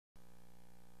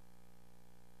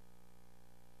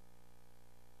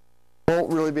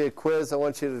won't really be a quiz. I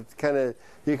want you to kind of,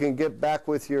 you can get back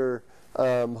with your,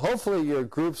 hopefully your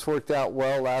groups worked out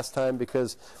well last time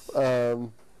because,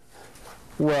 well,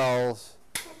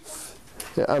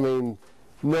 I mean,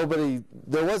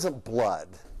 there wasn't blood,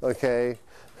 okay,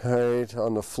 right,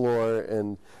 on the floor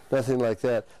and nothing like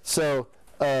that. So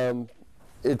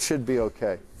it should be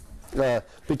okay.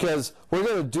 Because we're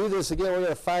going to do this again. We're going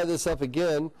to fire this up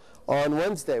again on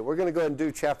Wednesday. We're going to go ahead and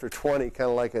do chapter 20, kind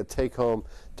of like a take-home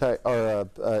type or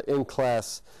a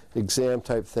in-class exam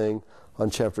type thing on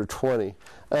chapter 20.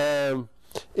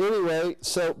 Anyway,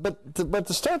 so but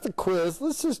to start the quiz,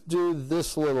 let's just do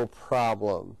this little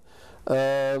problem.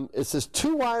 It says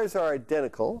two wires are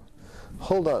identical.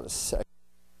 Hold on a second.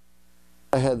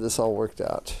 I had this all worked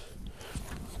out.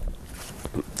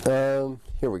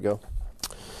 Here we go.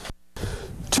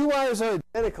 Two wires are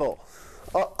identical.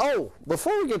 Oh,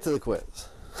 before we get to the quiz,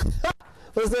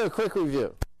 let's do a quick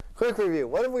review. Quick review.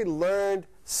 What have we learned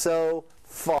so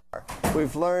far?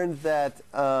 We've learned that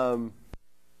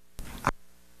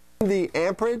the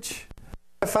amperage.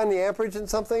 I find the amperage in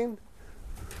something.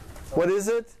 What is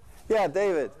it? Yeah,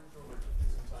 David.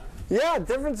 Yeah,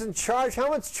 difference in charge. How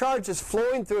much charge is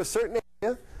flowing through a certain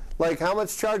area? Like how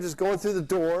much charge is going through the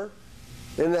door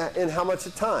in how much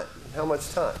time? How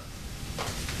much time?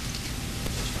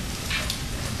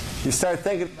 You start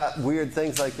thinking about weird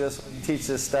things like this when you teach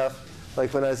this stuff.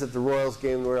 Like when I was at the Royals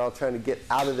game, we were all trying to get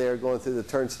out of there, going through the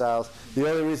turnstiles. The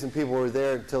only reason people were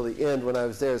there until the end when I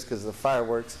was there is because of the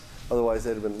fireworks. Otherwise,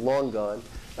 they'd have been long gone.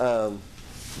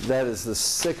 That is the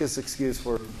sickest excuse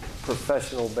for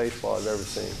professional baseball I've ever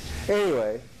seen.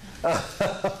 Anyway,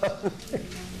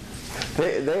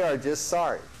 they are just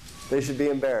sorry. They should be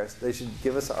embarrassed. They should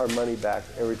give us our money back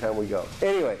every time we go.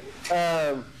 Anyway,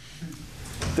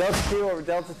 delta Q over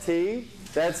delta T.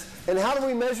 And how do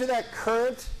we measure that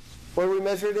current? What do we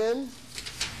measure it in?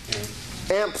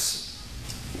 Amps.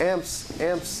 Amps.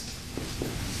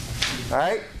 All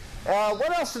right.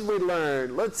 What else did we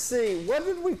learn? Let's see.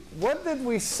 What did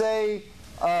we say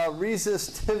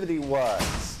resistivity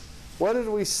was? What did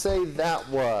we say that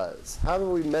was? How do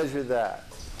we measure that?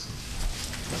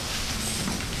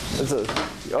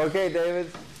 Okay,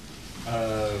 David.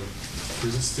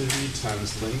 Resistivity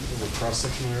times length over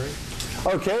cross-sectional area.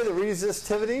 Okay, the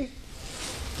resistivity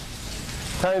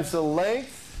times the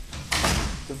length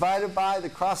divided by the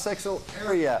cross-sectional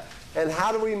area. And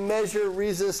how do we measure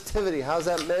resistivity? How's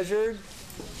that measured?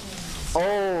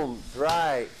 Ohms,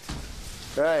 right.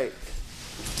 Right.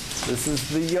 This is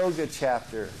the yoga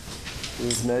chapter. It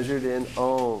is measured in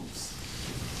ohms.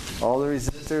 All the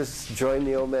resistors join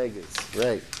the omegas.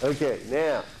 Right. Okay,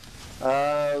 now,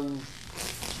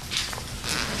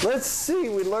 let's see.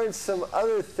 We learned some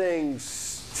other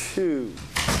things, too.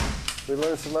 We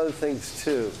learned,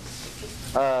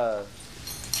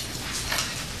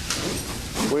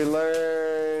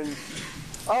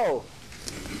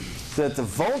 that the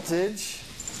voltage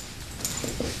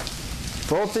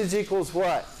equals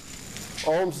what?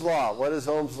 Ohm's law. What does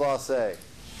Ohm's law say?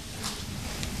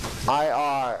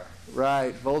 IR,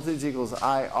 right. Voltage equals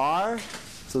IR.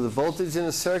 So the voltage in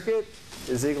a circuit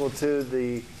is equal to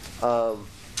the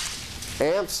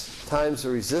amps times the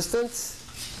resistance.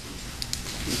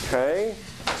 Okay.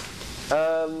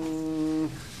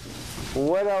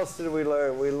 What else did we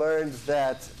learn? We learned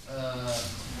that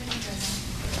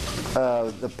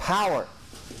the power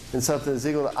in something is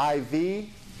equal to IV.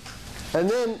 And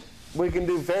then we can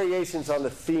do variations on the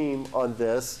theme on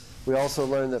this. We also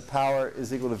learned that power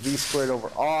is equal to V squared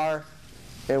over R.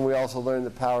 And we also learned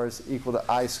that power is equal to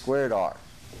I squared R.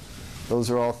 Those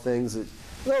are all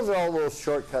little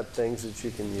shortcut things that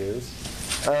you can use.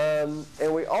 And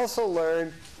we also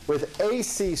learned with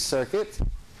AC circuit.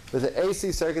 With an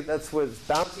AC circuit, that's what's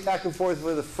bouncing back and forth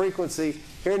with a frequency.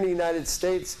 Here in the United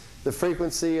States, the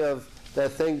frequency of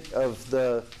that thing of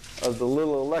the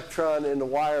little electron in the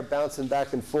wire bouncing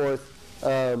back and forth,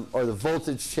 or the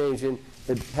voltage changing,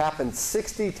 it happens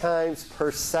 60 times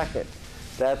per second.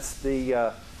 That's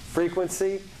the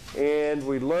frequency. And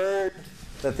we learned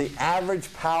that the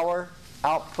average power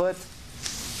output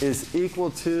is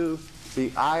equal to the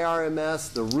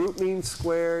IRMS, the root mean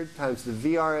squared, times the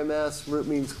VRMS, root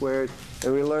mean squared.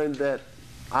 And we learned that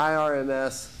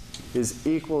IRMS is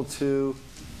equal to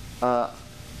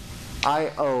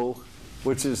IO,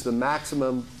 which is the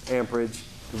maximum amperage,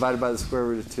 divided by the square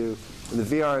root of 2. And the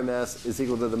VRMS is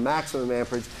equal to the maximum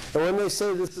amperage. And when they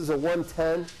say this is a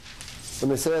 110, when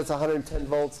they say that's 110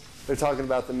 volts, they're talking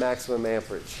about the maximum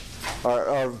amperage,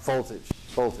 or voltage,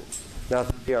 not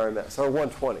the VRMS, or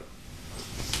 120.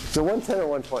 So 110 or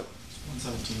 120?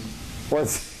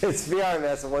 117. It's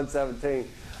VRMS at 117.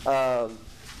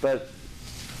 But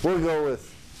We'll go with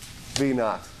V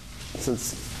naught,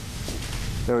 since,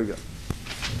 there we go.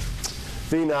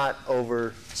 V naught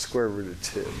over square root of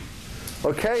 2.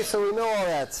 Okay, so we know all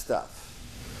that stuff.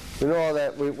 We know all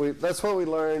that. That's what we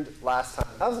learned last time.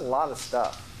 That was a lot of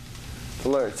stuff to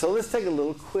learn. So let's take a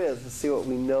little quiz and see what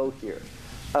we know here.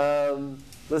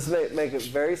 Let's make it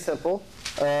very simple.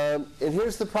 And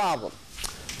here's the problem.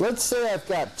 Let's say I've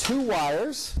got 2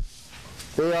 wires.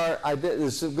 They are,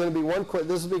 this is going to be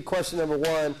this will be question number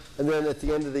 1, and then at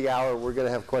the end of the hour we're going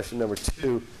to have question number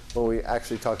 2 when we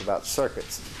actually talk about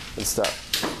circuits and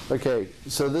stuff. Okay,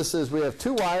 so we have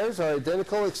 2 wires are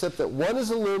identical except that one is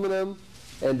aluminum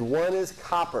and one is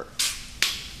copper.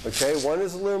 Okay, one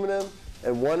is aluminum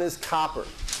and one is copper.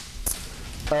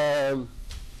 The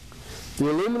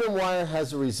aluminum wire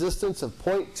has a resistance of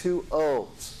 0.2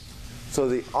 ohms. So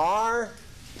the R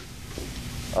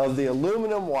of the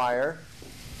aluminum wire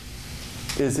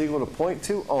is equal to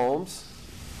 0.2 ohms.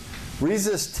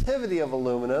 Resistivity of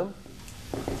aluminum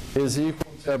is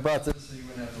equal to, I brought this so you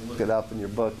wouldn't have to look it up in your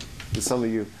book. Because some of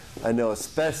you, I know,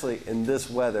 especially in this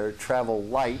weather, travel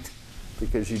light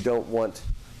because you don't want,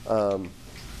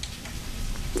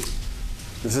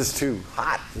 this is too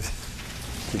hot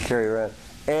to carry around.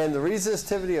 And the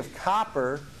resistivity of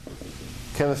copper,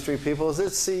 chemistry people, is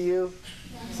it Cu? Yes.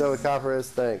 So what copper is?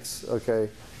 Thanks. Okay,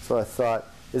 so I thought.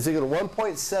 Is equal to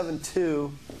 1.72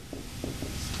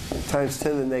 times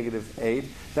 10 to the negative 8.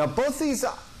 Now both these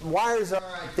wires are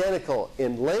identical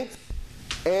in length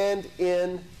and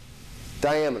in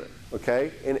diameter,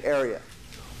 okay, in area.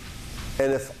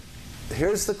 And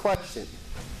here's the question.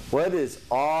 What is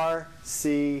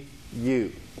RCU?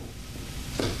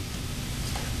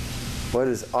 What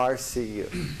is RCU?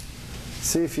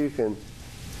 See if you can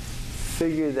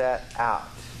figure that out.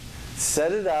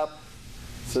 Set it up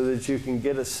so that you can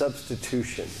get a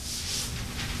substitution.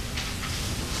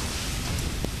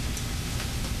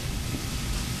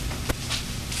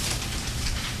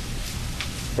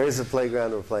 Here's the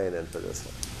playground we're playing in for this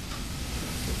one.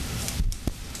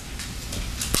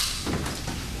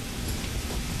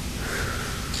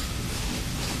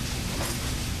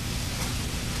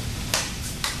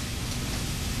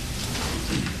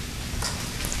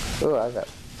 Oh,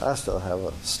 I still have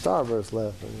a Starburst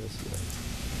left in this one.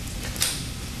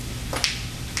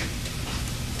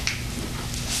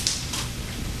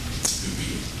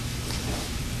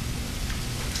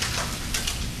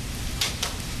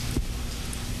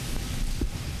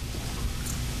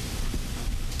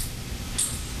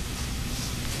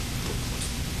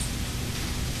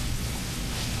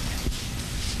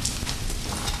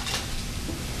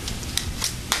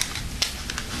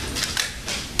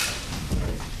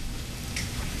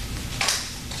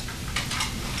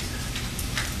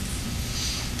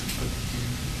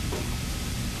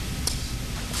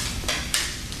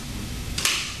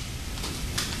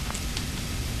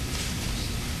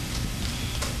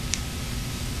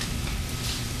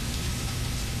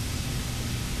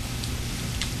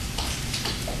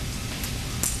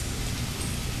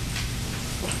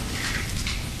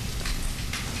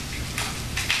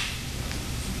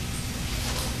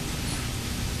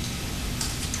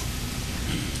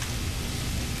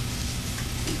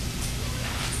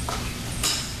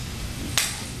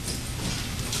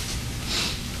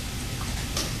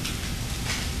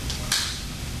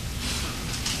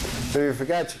 If you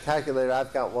forgot your calculator,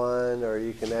 I've got one, or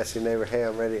you can ask your neighbor, hey,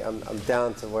 I'm ready. I'm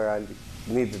down to where I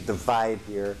need to divide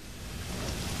here.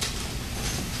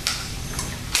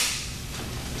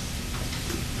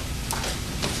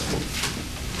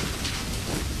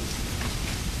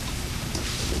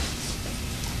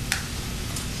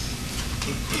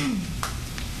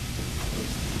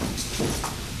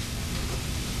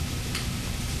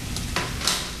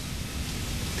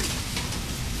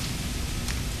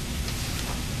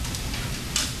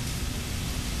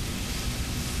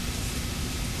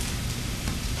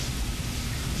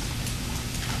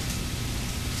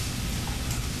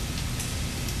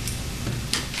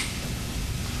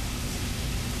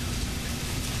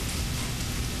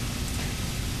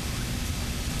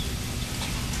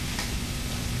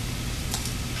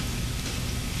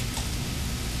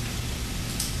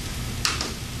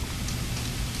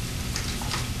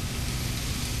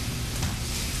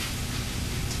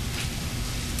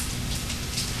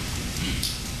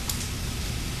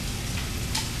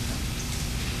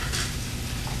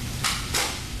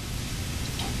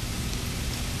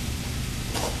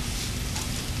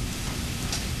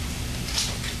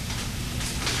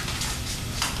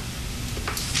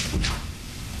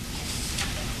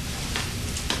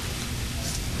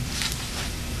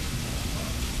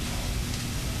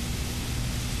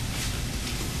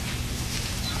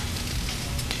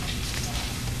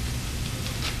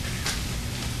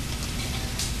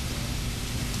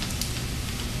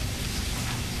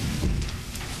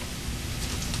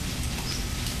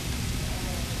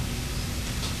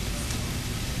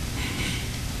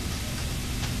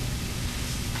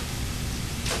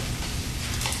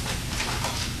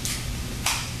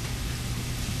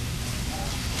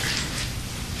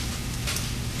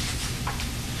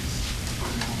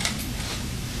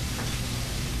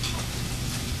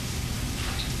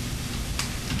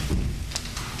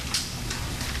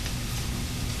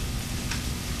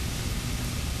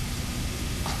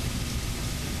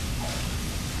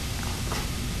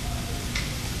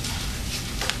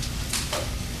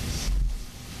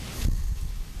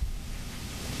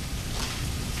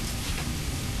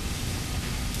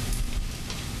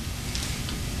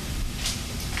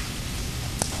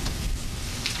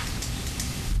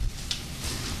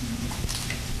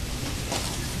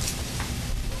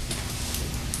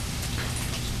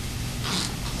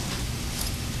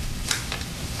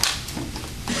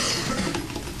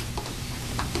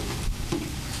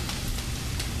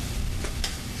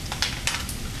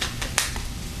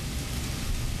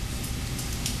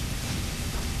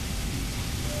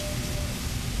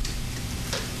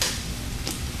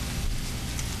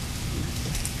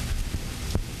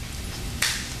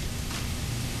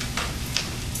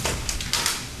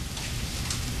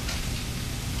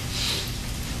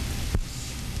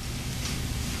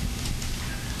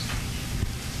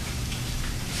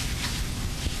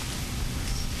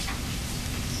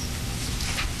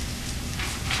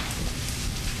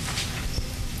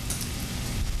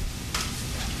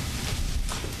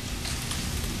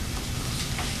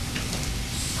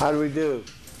 How do we do?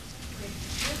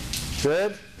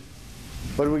 Good?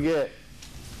 What do we get?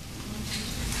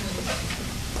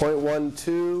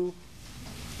 0.12,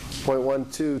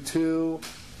 0.122,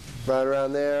 right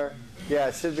around there. Yeah,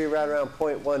 it should be right around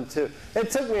 0.12.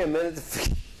 It took me a minute to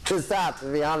figure this out,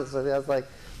 to be honest with you. I was like,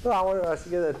 oh, I wonder if I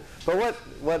should get it. But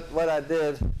what I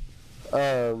did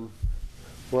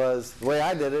was, the way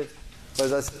I did it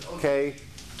was I said, okay,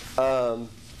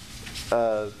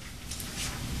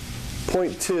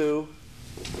 0.2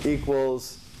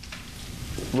 equals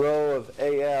rho of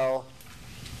AL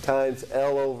times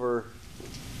L over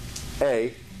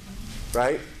A,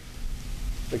 right?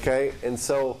 Okay, and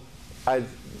so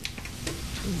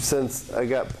since I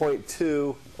got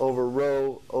 0.2 over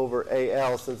rho over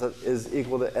AL, since it is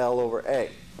equal to L over A.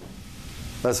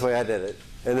 That's the way I did it.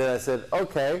 And then I said,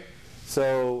 okay,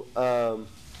 so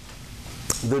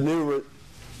the new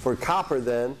for copper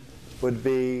then would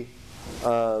be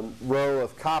rho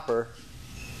of copper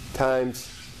times,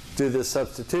 do this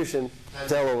substitution,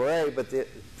 times L over A, but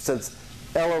since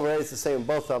L over A is the same in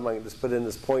both of them, I can just put in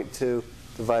this 0.2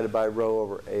 divided by rho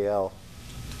over AL.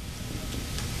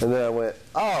 And then I went,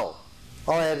 oh,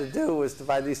 all I had to do was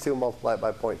divide these two and multiply it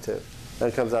by 0.2.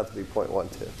 And it comes out to be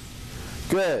 0.12.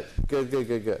 Good, good, good,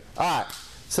 good, good. All right,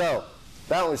 so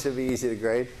that one should be easy to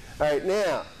grade. All right,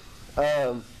 now,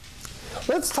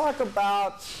 let's talk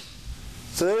about,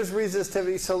 so there's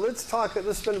resistivity. So let's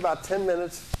spend about 10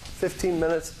 minutes, 15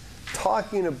 minutes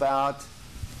talking about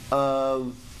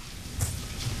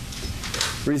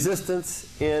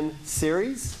resistance in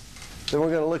series. Then we're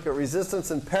going to look at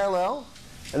resistance in parallel.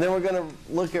 And then we're going to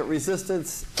look at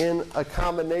resistance in a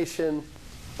combination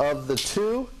of the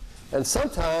two. And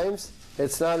sometimes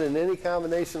it's not in any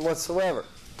combination whatsoever,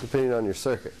 depending on your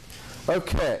circuit.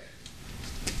 Okay.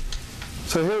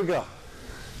 So here we go.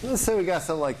 Let's say we got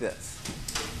something like this.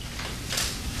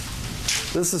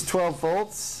 This is 12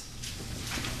 volts.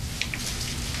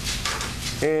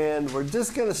 And we're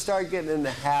just going to start getting in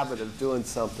the habit of doing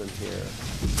something here.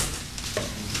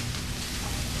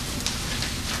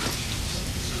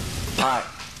 All right,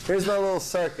 here's my little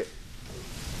circuit.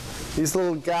 These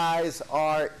little guys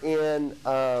are in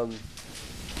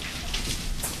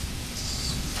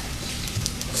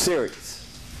series.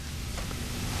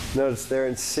 Notice they're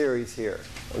in series here,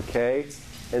 okay?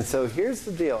 And so here's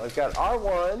the deal. I've got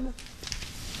R1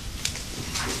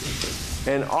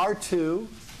 and R2.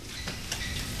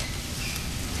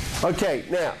 Okay,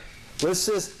 now, let's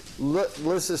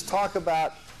just talk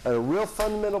about at a real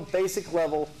fundamental basic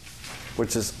level,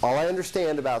 which is all I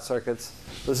understand about circuits.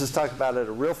 Let's just talk about at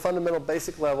a real fundamental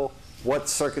basic level what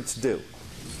circuits do.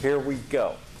 Here we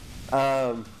go.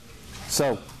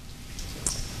 So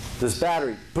this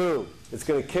battery, boom, it's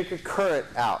going to kick a current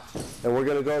out. And we're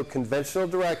going to go conventional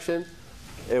direction.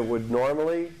 It would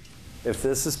normally, if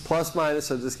this is plus minus,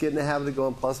 so just get in the habit of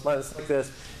going plus minus like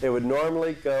this, it would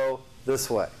normally go this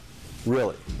way.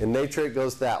 Really. In nature, it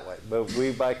goes that way. But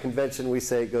by convention, we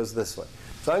say it goes this way.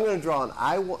 So I'm going to draw an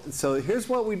I1. So here's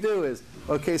what we do is,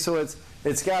 okay, so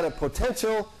it's got a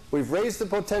potential. We've raised the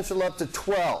potential up to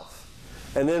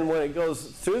 12. And then when it goes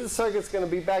through the circuit, it's going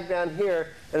to be back down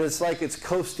here, and it's like it's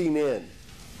coasting in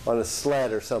on a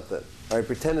sled or something. All right,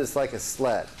 pretend it's like a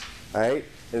sled. All right,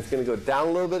 and it's going to go down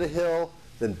a little bit of hill,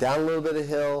 then down a little bit of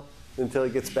hill, until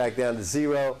it gets back down to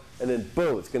 0, and then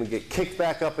boom, it's going to get kicked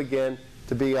back up again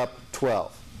to be up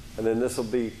 12. And then this will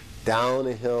be down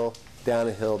a hill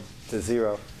to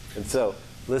 0. And so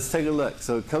let's take a look.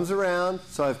 So it comes around.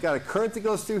 So I've got a current that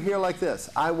goes through here like this,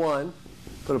 I1.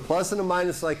 Put a plus and a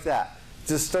minus like that.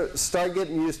 Just start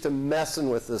getting used to messing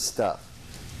with this stuff.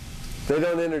 They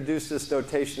don't introduce this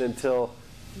notation until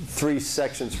 3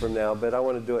 sections from now, but I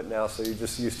want to do it now so you're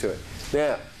just used to it.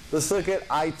 Now, let's look at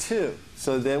I2.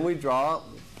 So then we draw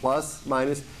plus,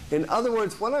 minus. In other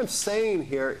words, what I'm saying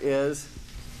here is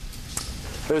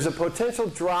there's a potential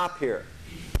drop here.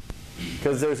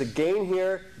 Because there's a gain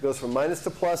here. It goes from minus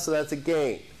to plus, so that's a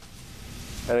gain.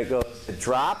 And it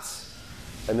drops,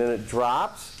 and then it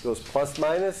drops, goes plus,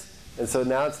 minus, and so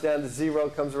now it's down to 0,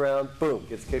 comes around, boom,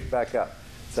 gets kicked back up.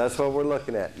 So that's what we're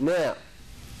looking at. Now,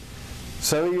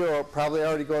 some of you are probably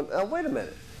already going, oh, wait a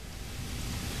minute.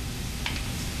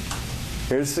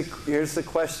 Here's the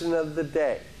question of the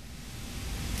day.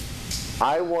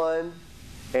 I1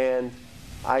 and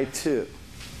I2,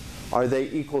 are they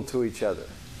equal to each other?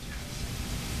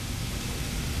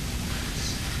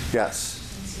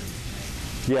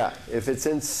 Yes. Yeah, if it's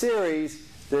in series,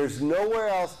 there's nowhere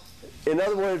else. In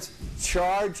other words,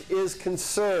 charge is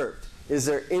conserved. Is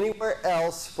there anywhere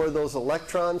else for those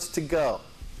electrons to go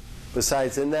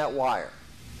besides in that wire?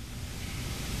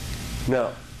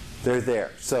 No, they're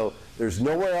there. So There's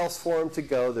nowhere else for him to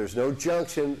go. There's no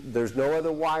junction. There's no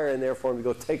other wire in there for him to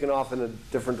go taking off in a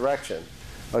different direction.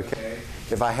 Okay?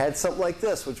 If I had something like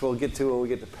this, which we'll get to when we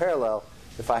get to parallel,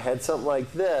 if I had something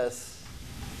like this,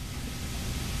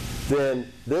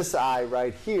 then this eye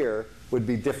right here would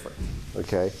be different.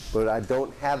 Okay? But I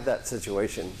don't have that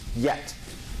situation yet.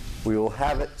 We will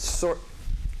have it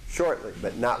shortly,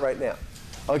 but not right now.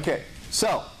 Okay,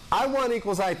 so I1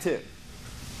 equals I2.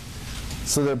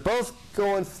 So they're both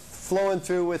flowing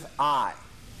through with I.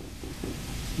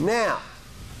 Now,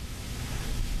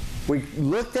 we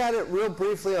looked at it real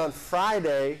briefly on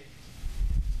Friday.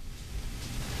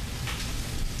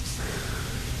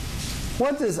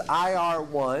 What does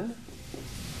IR1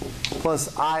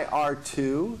 plus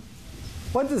IR2,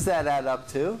 what does that add up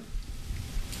to?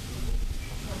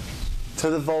 To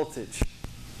the voltage.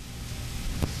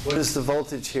 What is the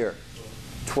voltage here?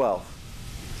 12.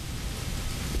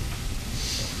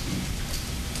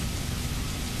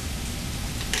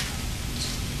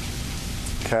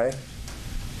 Okay?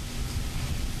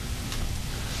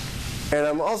 And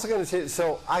I'm also going to change,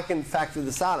 so I can factor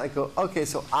this out. I go, okay,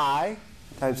 so I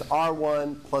times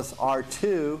R1 plus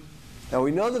R2. Now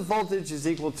we know the voltage is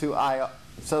equal to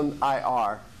some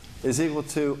IR is equal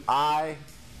to I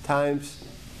times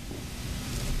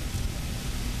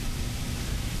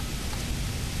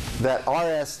that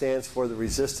RS stands for the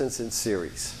resistance in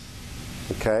series.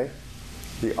 Okay?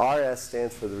 The RS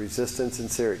stands for the resistance in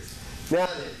series. Now,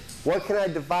 what can I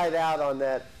divide out on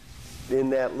that in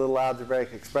that little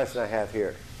algebraic expression I have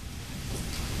here?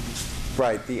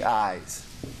 Right, the I's.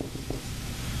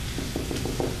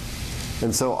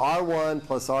 And so R1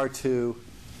 plus R2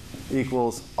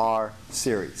 equals R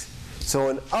series. So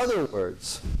in other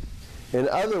words,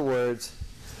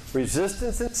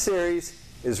 resistance in series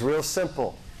is real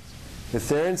simple. If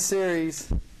they're in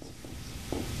series,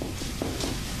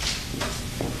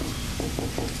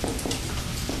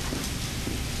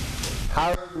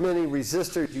 however many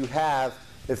resistors you have,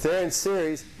 if they're in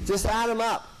series, just add them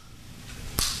up.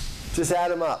 Just add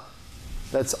them up.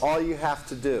 That's all you have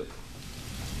to do.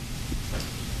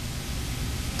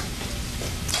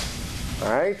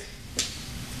 All right?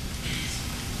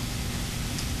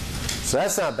 So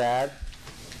that's not bad.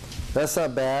 That's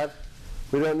not bad.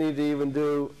 We don't need to even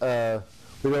do,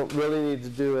 we don't really need to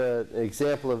do an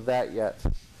example of that yet.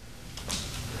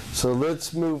 So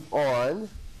let's move on.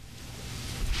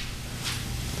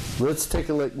 Let's take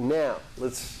a look now.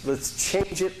 Let's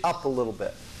change it up a little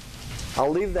bit. I'll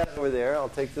leave that over there. I'll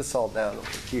take this all down over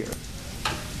here.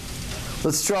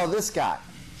 Let's draw this guy.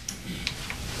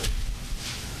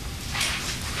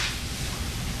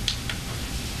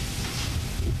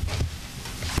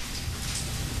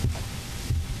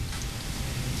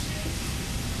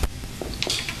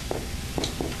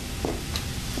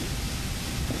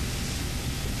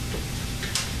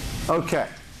 Okay,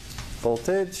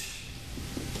 voltage.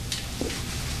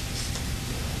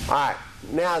 All right,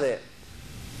 now then,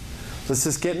 let's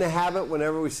just get in the habit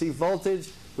whenever we see voltage,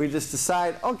 we just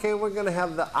decide, okay, we're going to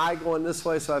have the I going this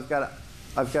way, so I've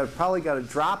probably got a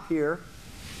drop here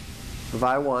of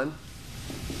I1,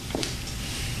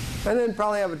 and then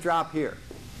probably have a drop here,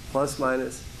 plus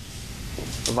minus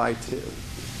of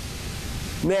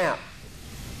I2. Now,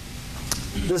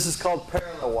 this is called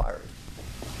parallel wiring.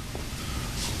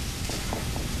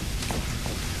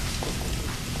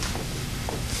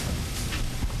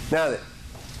 Now then,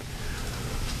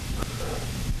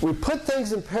 we put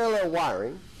things in parallel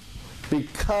wiring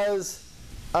because,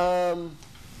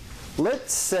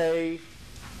 let's say,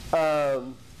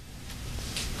 on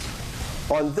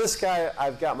this guy,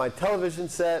 I've got my television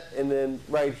set, and then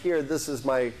right here, this is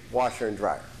my washer and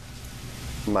dryer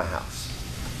in my house.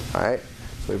 All right?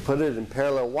 So we put it in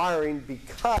parallel wiring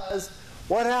because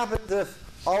what happens if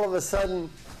all of a sudden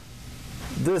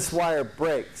this wire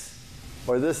breaks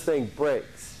or this thing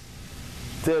breaks?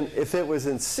 Then if it was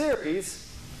in series,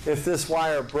 if this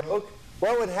wire broke,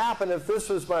 what would happen if this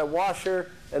was my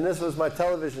washer and this was my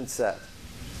television set?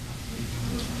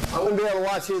 I wouldn't be able to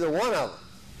watch either one of them.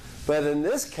 But in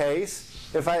this case,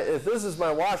 if this is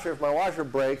my washer, if my washer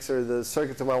breaks or the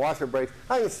circuit of my washer breaks,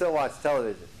 I can still watch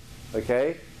television.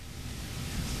 Okay?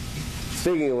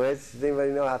 Speaking of which, does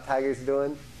anybody know how Tiger's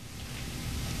doing?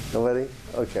 Nobody?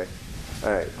 Okay.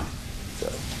 All right.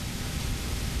 So.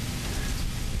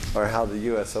 Or how the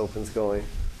U.S. Open's going.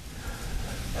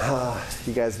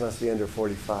 You guys must be under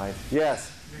 45.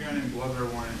 Yes? A guy named Glover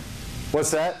won it.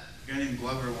 What's that? A guy named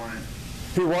Glover won it.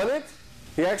 He won it?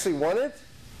 He actually won it?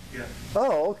 Yeah.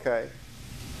 Oh, okay.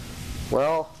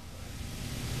 Well,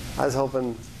 I was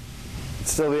hoping it'd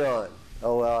still be on.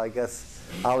 Oh, well, I guess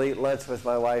I'll eat lunch with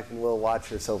my wife and we'll watch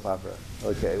her soap opera.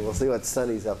 Okay, we'll see what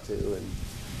Sonny's up to.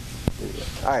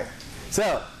 All right,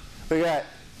 so we got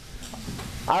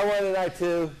I1 and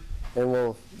I2, and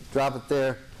we'll drop it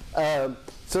there.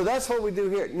 So that's what we do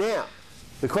here. Now,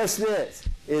 the question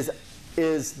is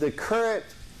the current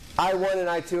I1 and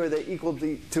I2, are they equal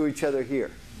to each other here?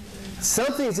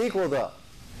 Something's equal, though.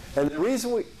 And the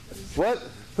reason what?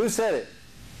 Who said it?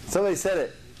 Somebody said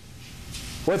it.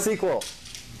 What's equal?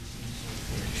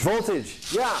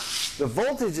 Voltage. Yeah, the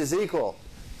voltage is equal.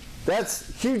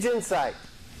 That's huge insight.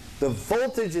 The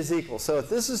voltage is equal. So if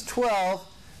this is 12,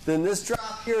 then this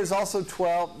drop here is also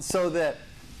 12, so that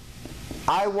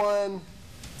I1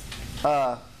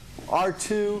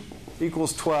 R2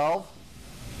 equals 12.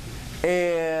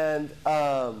 And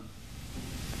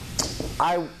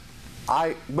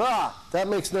that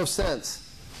makes no sense.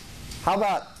 How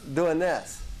about doing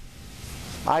this?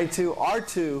 I2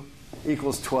 R2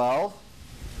 equals 12.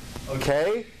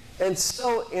 Okay? And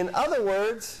so, in other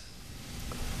words,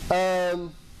 I've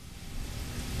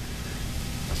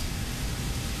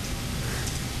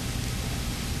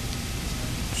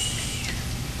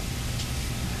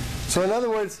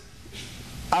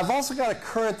also got a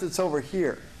current that's over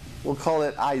here. We'll call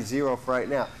it I0 for right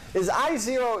now. Is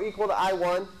I0 equal to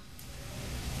I1?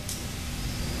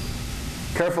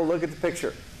 Careful, look at the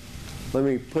picture. Let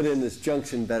me put in this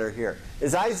junction better here.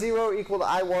 Is I0 equal to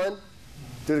I1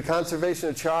 due to conservation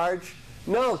of charge?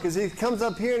 No, because he comes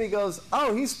up here and he goes,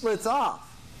 oh, he splits off.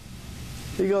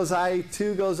 He goes,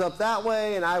 I2 goes up that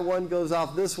way and I1 goes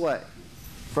off this way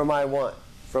from I1,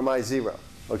 from I0.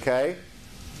 Okay?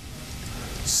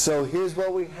 So here's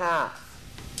what we have.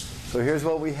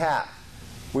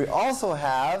 We also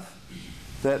have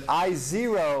that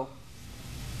I0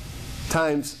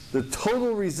 times the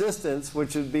total resistance,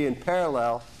 which would be in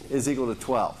parallel, is equal to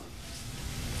 12.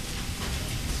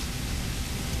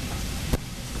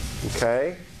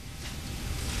 Okay?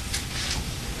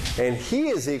 And he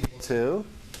is equal to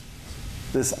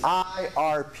this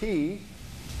IRP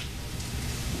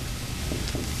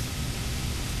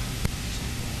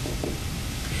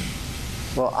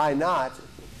well, I naught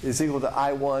is equal to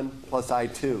I1 plus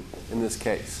I2 in this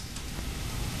case.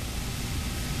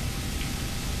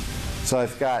 So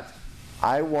I've got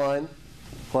I1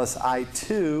 plus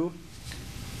I2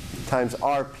 times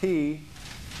RP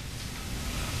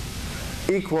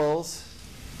equals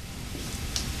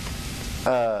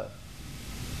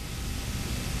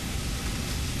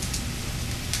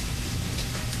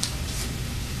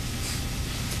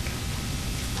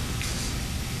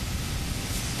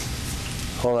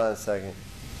hold on a second.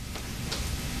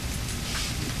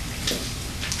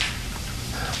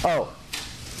 Oh,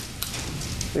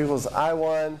 equals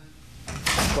I1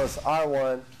 plus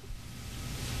R1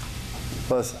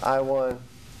 plus I1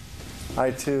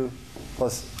 I2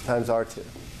 plus times R2.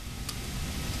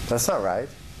 That's not right,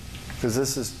 because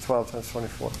this is 12 times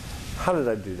 24. How did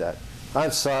I do that?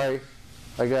 I'm sorry.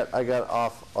 I got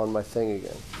off on my thing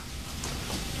again.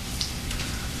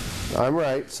 I'm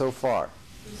right so far.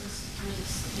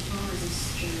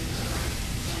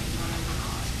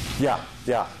 Yeah.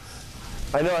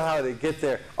 I know how to get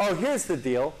there. Oh, here's the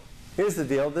deal.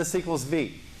 This equals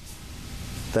V.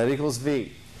 That equals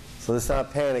V. So let's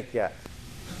not panic yet.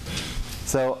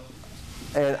 So,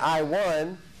 and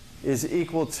I1 is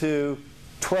equal to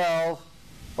 12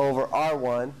 over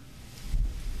R1.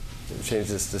 Change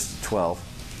this to 12.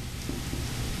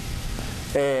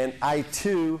 And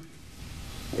I2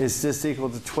 is just equal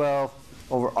to 12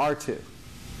 over R2.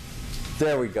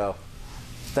 There we go.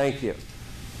 Thank you.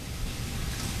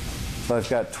 So I've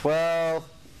got 12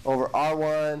 over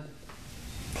R1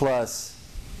 plus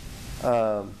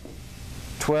 12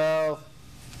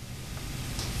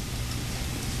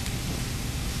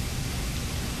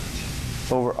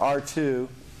 over R2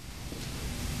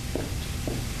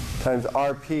 times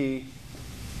RP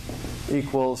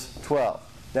equals 12.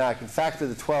 Now I can factor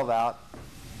the 12 out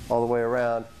all the way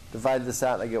around, divide this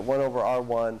out, and I get 1 over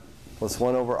R1 plus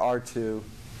 1 over R2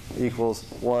 equals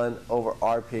 1 over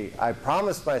RP. I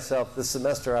promised myself this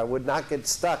semester I would not get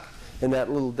stuck in that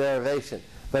little derivation,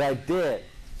 but I did.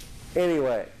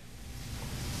 Anyway.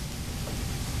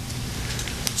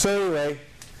 So anyway,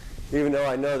 even though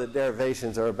I know that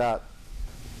derivations are about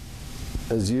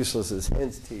as useless as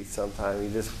hen's teeth sometimes, you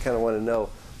just kind of want to know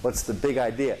what's the big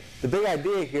idea. The big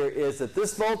idea here is that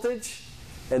this voltage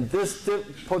and this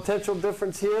potential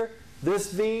difference here,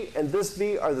 this V and this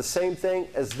V are the same thing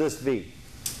as this V.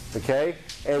 Okay?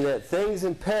 And that things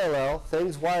in parallel,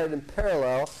 things wired in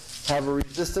parallel, have a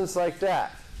resistance like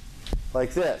that,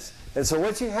 like this. And so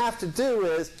what you have to do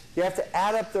is you have to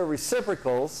add up their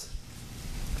reciprocals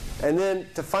And then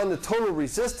to find the total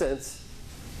resistance,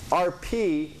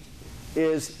 RP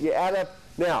is you add up.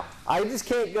 Now, I just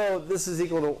can't go, this is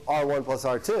equal to R1 plus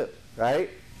R2, right?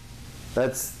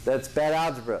 That's bad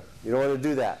algebra. You don't want to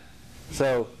do that.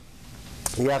 So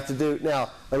you have to do,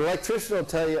 now, an electrician will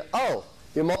tell you, oh,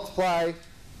 you multiply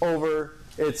over,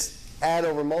 it's add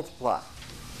over multiply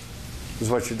is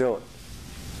what you're doing.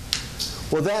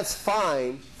 Well, that's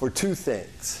fine for two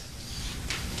things.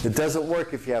 It doesn't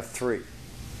work if you have three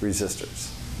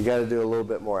resistors. You got to do a little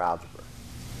bit more algebra.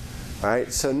 All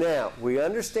right, so now we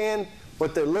understand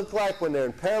what they look like when they're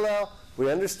in parallel.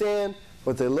 We understand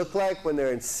what they look like when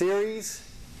they're in series.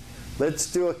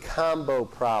 Let's do a combo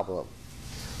problem.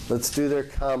 Let's do their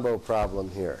combo problem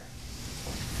here,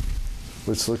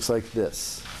 which looks like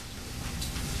this.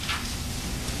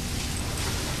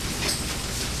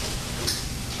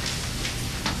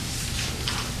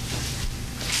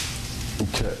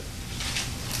 Okay.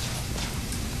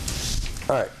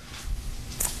 All right.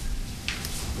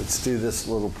 Let's do this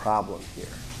little problem here.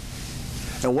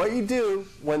 And what you do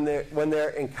when they're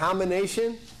in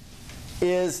combination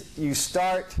is you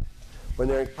start, when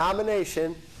they're in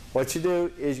combination, what you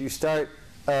do is you start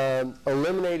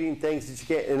eliminating things that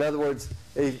you can't. In other words,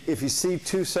 if you see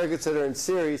two circuits that are in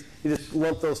series, you just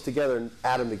lump those together and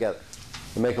add them together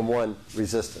and make them one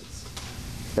resistance.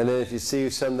 And then if you see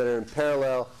some that are in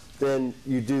parallel, then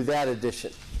you do that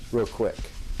addition real quick,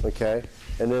 okay?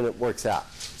 And then it works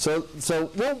out. So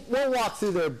we'll walk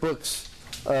through their books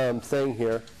thing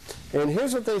here. And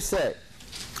here's what they say.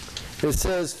 It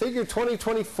says, figure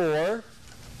 2024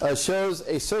 shows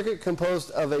a circuit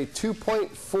composed of a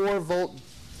 2.4 volt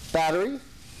battery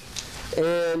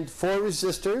and 4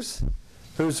 resistors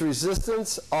whose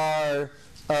resistance are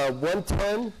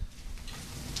 110,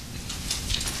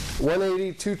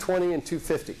 180, 220, and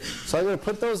 250. So I'm going to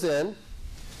put those in.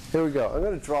 Here we go. I'm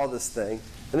going to draw this thing,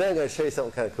 and then I'm going to show you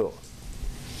something kind of cool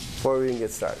before we even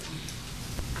get started,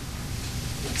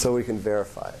 so we can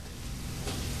verify it.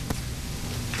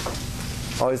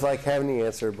 Always like having the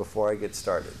answer before I get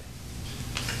started.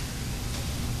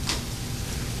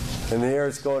 And here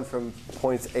it's going from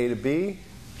points A to B.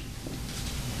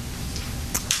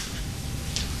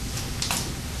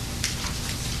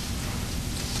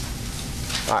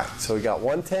 All right, so we got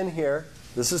 110 here.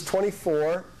 This is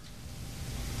 24.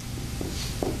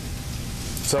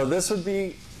 So this would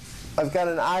be, I've got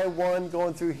an I1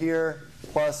 going through here,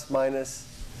 plus, minus.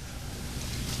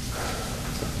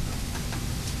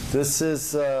 This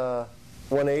is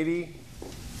 180.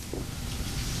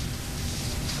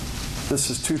 This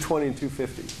is 220 and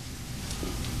 250.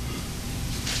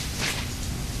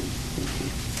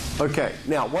 Okay,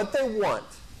 now what they want,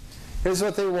 here's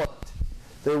what they want.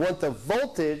 They want the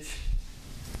voltage,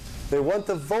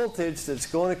 that's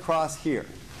going across here.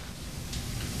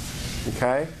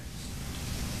 Okay?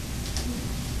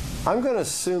 I'm going to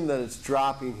assume that it's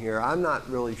dropping here. I'm not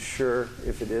really sure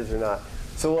if it is or not.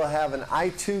 So we'll have an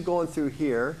I2 going through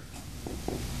here,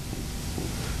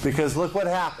 because look what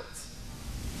happens.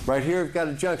 Right here we've got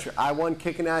a juncture. I1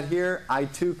 kicking out here,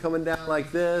 I2 coming down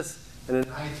like this, and an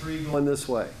I3 going this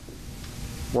way,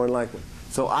 more than likely.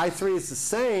 So I3 is the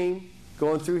same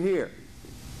going through here.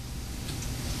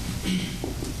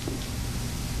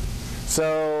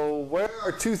 So where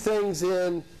are two things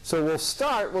in? So we'll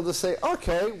start, we'll just say,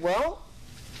 okay, well,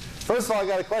 first of all, I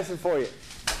got a question for you.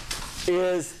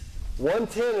 Is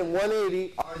 110 and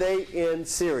 180, are they in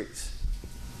series?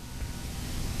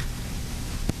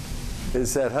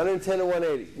 Is that 110 and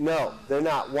 180? No, they're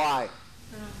not. Why?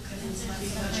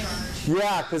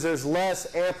 Yeah, because there's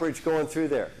less amperage going through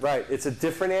there. Right, it's a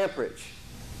different amperage.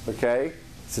 Okay?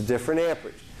 It's a different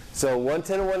amperage. So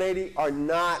 110 and 180 are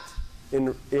not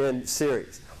in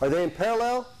series. Are they in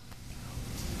parallel?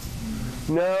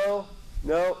 No,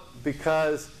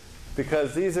 because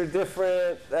these are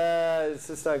different. It's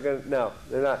just not going to, no,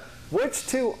 they're not. Which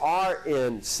two are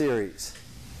in series?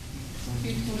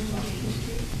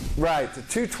 Right, the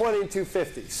 220 and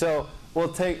 250. So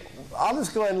we'll take, I'll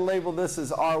just go ahead and label this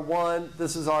as R1,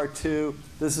 this is R2,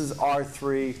 this is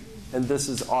R3, and this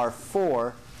is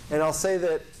R4. And I'll say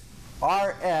that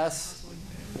RS,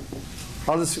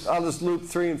 I'll just loop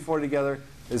 3 and 4 together,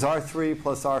 is R3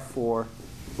 plus R4,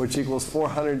 which equals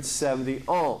 470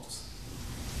 ohms.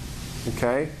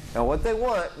 Okay? Now what they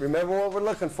want, remember what we're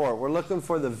looking for. We're looking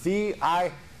for the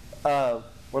VI,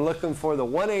 we're looking for the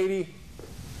 180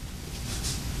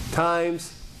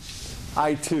 times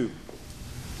I2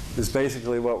 is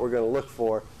basically what we're going to look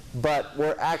for. But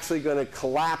we're actually going to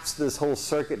collapse this whole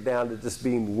circuit down to just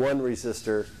being one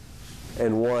resistor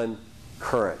and one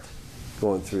current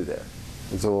going through there.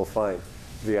 And so we'll find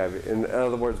VIV. In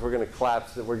other words, we're going to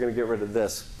collapse it. We're going to get rid of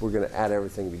this. We're going to add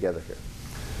everything together here.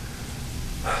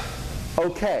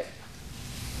 Okay.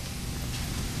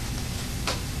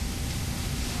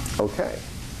 Okay.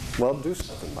 Well, do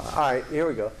something about it. All right, here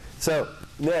we go. So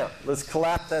now, let's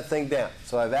collapse that thing down.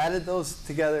 So I've added those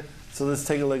together. So let's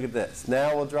take a look at this.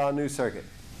 Now we'll draw a new circuit.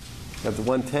 Got the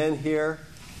 110 here.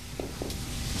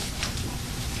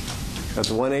 Got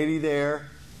the 180 there.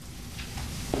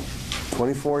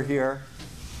 24 here.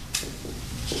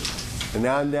 And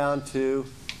now I'm down to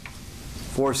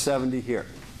 470 here.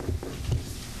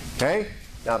 Okay?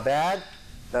 Not bad.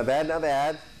 Not bad, not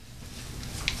bad.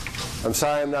 I'm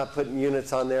sorry I'm not putting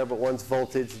units on there, but one's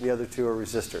voltage and the other two are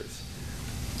resistors.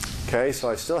 Okay, so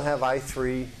I still have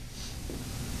I3,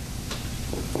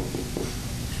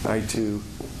 I2,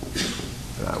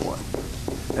 and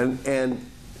I1. And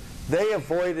they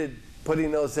avoided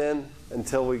putting those in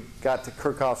until we got to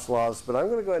Kirchhoff's laws, but I'm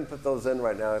going to go ahead and put those in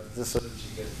right now, just so that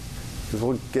you get, because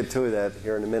we'll get to that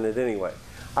here in a minute anyway.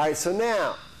 All right, so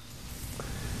now,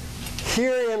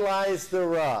 herein lies the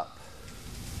rub.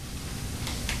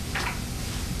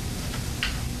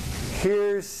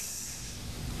 Here's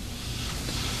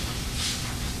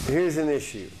an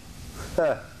issue.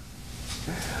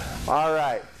 All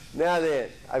right, now then,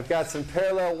 I've got some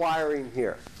parallel wiring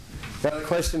here. Got a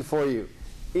question for you.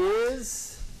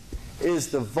 Is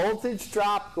the voltage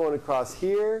drop going across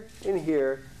here and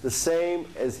here the same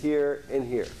as here and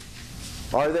here?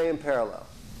 Are they in parallel?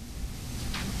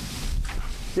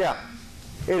 Yeah,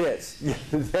 it is.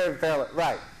 They're in parallel.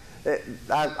 Right.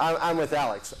 I'm with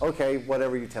Alex. Okay,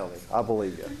 whatever you tell me. I'll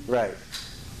believe you. Right.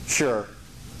 Sure.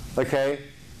 Okay.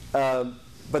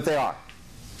 But they are.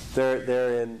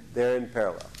 They're in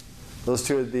parallel. Those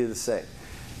two would be the same.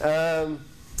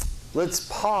 Let's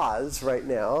pause right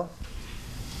now.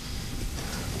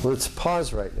 Let's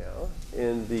pause right now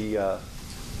in the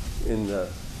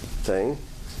thing,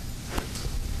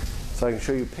 so I can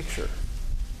show you a picture.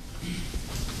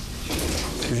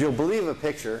 Because you'll believe a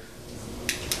picture.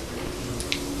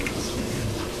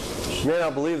 You may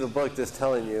not believe the book that's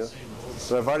telling you,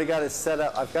 but I've already got it set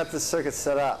up. I've got this circuit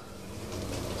set up.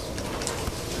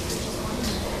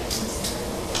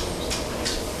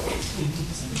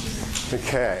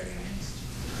 Okay.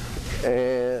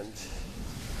 And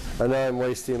I know I'm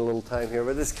wasting a little time here,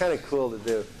 but it's kind of cool to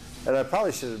do. And I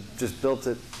probably should have just built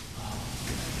it.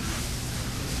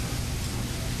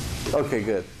 Okay,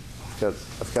 good. Good.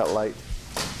 I've got light.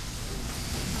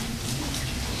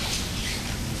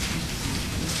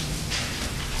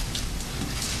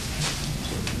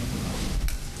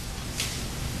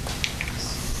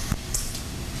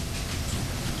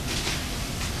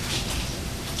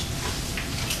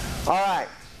 All right.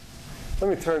 Let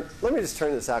me just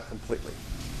turn this out completely.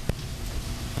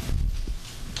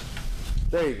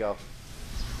 There you go.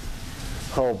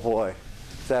 Oh boy.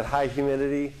 That high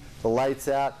humidity, the light's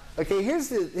out. Okay, here's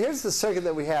the circuit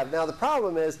that we have. Now the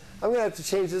problem is I'm going to have to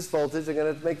change this voltage. I'm going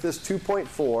to have to make this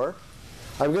 2.4.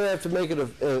 I'm going to have to make it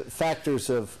factors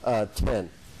of 10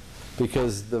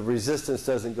 because the resistance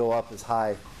doesn't go up as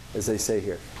high as they say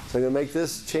here. So I'm going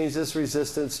to change this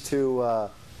resistance to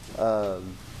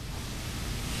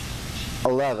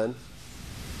 11.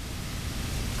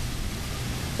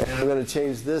 And I'm going to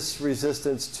change this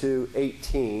resistance to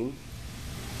 18.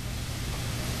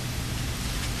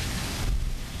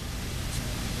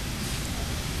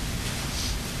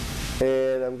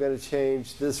 And I'm going to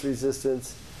change this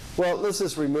resistance. Well, let's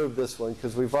just remove this one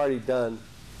because we've already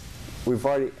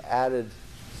added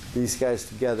these guys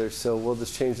together. So we'll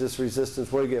just change this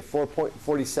resistance. What do you get?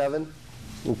 4.47?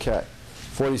 Okay,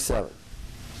 47.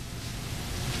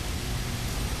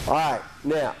 All right,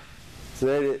 now, so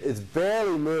it's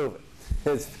barely moving.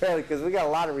 It's barely, because we got a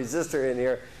lot of resistor in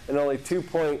here and only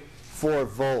 2.4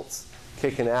 volts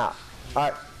kicking out. All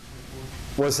right,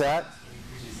 what's that?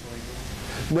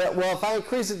 Well, if I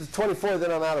increase it to 24,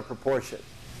 then I'm out of proportion.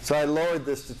 So I lowered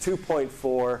this to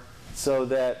 2.4 so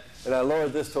that, and I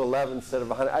lowered this to 11 instead of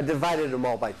 100. I divided them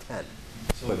all by 10.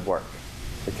 So it would work.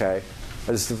 Okay?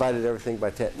 I just divided everything by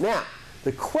 10. Now,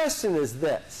 the question is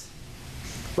this.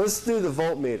 Let's do the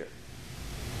voltmeter.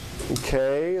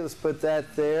 Okay, let's put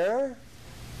that there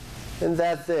and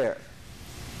that there.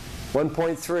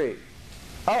 1.3.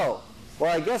 Oh,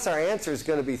 well, I guess our answer is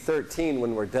going to be 13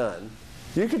 when we're done.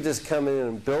 You could just come in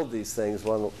and build these things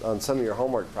on some of your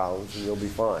homework problems and you'll be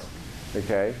fine.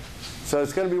 Okay? So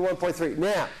it's going to be 1.3.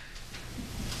 Now,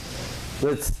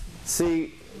 let's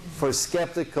see, for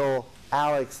skeptical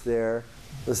Alex there,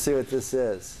 let's see what this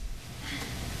is.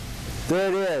 There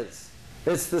it is.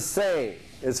 It's the same.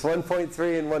 It's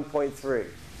 1.3 and 1.3.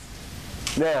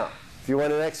 Now, if you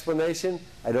want an explanation,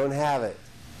 I don't have it.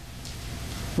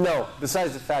 No,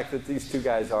 besides the fact that these two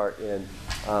guys are in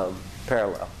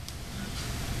parallel.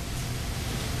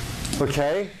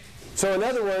 Okay? So in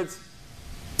other words,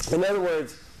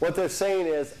 what they're saying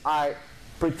is I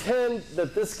pretend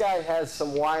that this guy has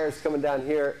some wires coming down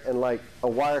here and like a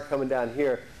wire coming down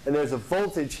here, and there's a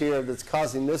voltage here that's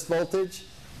causing this voltage.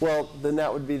 Well, then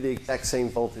that would be the exact same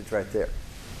voltage right there.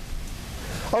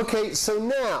 Okay, so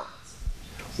now,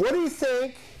 what do you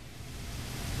think?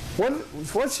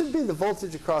 What should be the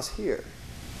voltage across here?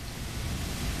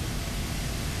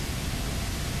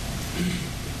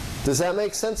 Does that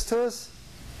make sense to us?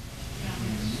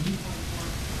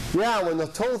 Yeah, when the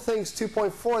total thing's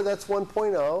 2.4, that's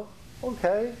 1.0.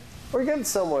 Okay, we're getting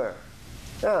somewhere.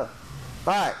 Yeah. All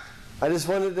right. I just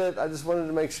wanted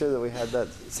to make sure that we had that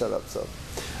set up. So,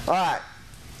 all right.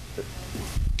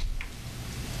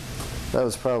 That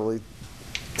was probably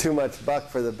too much buck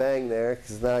for the bang there,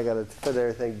 because now I got to put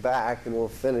everything back and we'll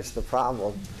finish the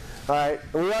problem. All right.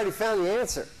 And we already found the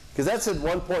answer, because that said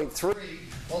 1.3.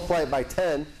 Multiply it by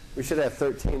 10. We should have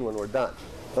 13 when we're done.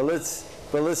 But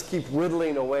let's keep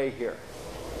whittling away here.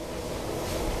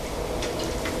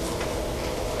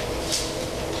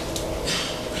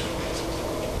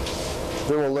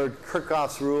 Then we'll learn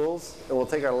Kirchhoff's rules, and we'll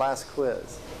take our last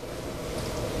quiz.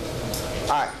 All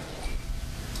right.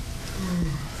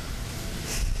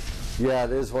 Yeah,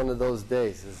 it is one of those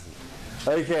days, isn't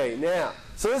it? Okay, now,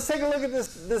 so let's take a look at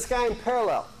this guy in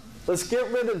parallel. Let's get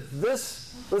rid of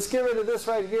this. Let's get rid of this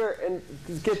right here and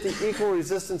get the equal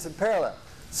resistance in parallel.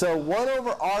 So 1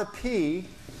 over RP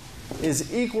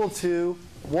is equal to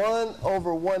 1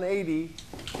 over 180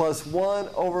 plus 1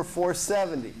 over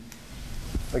 470.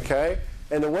 Okay?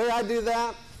 And the way I do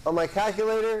that on my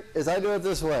calculator is I do it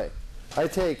this way. I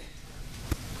take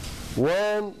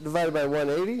 1 divided by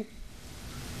 180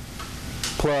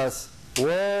 plus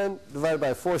 1 divided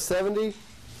by 470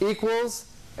 equals,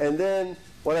 and then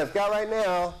what I've got right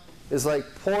now is like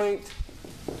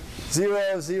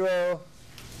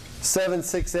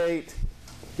 0.00768,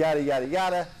 yada, yada,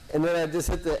 yada. And then I just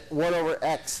hit the 1 over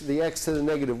x, the x to the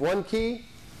 -1 key,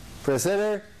 press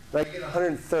enter, and I get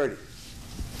 130.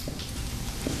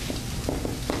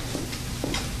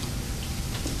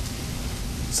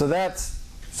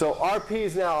 So RP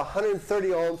is now 130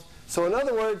 ohms. So in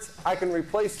other words, I can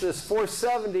replace this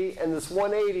 470 and this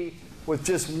 180 with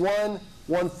just one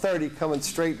 130 coming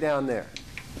straight down there.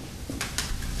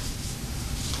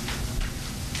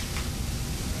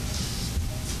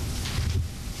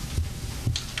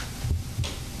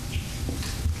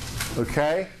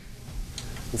 Okay?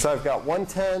 And so I've got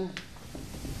 110,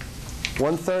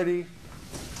 130,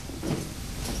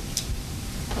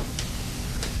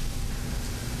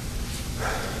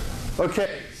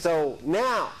 okay, so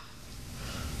now,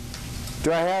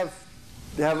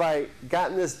 have I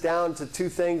gotten this down to two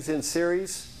things in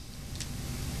series?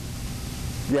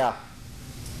 Yeah.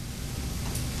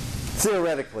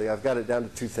 Theoretically, I've got it down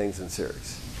to two things in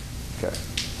series. Okay.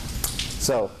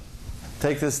 So,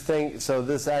 take this thing, so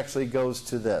this actually goes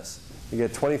to this. You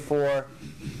get 24.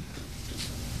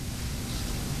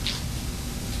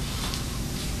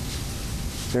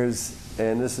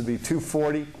 And this would be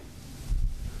 240.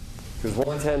 Because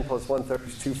 110 plus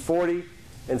 130 is 240.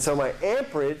 And so my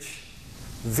amperage,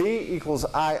 V equals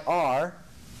IR.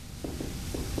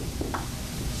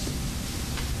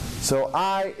 So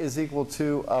I is equal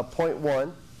to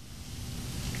 0.1.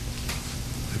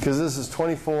 Because this is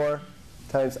 24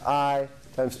 times I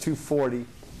times 240.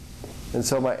 And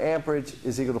so my amperage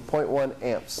is equal to 0.1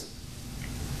 amps.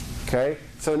 Okay?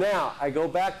 So now I go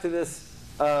back to this.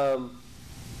 So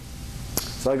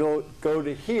I go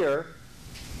to here.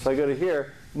 So I go to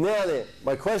here. Now then,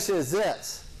 my question is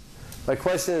this. My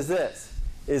question is this.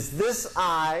 Is this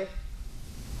I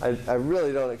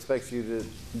really don't expect you to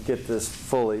get this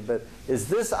fully, but is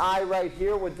this I right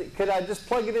here, could I just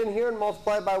plug it in here and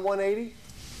multiply it by 180?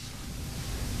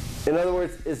 In other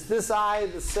words, is this I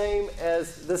the same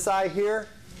as this I here?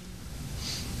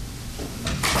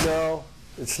 No,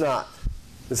 it's not.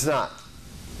 It's not.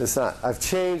 It's not. I've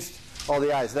changed all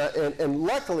the I's. Now, and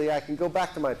luckily, I can go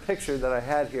back to my picture that I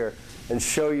had here and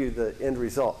show you the end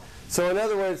result. So in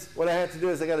other words, what I have to do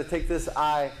is I got to take this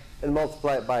I and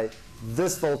multiply it by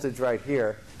this voltage right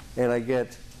here, and I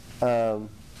get the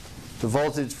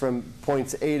voltage from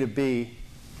points A to B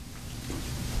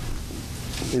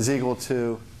is equal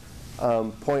to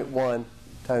 0.1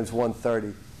 times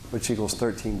 130, which equals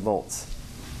 13 volts.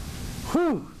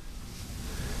 Whew!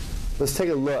 Let's take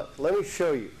a look. Let me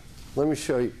show you. Let me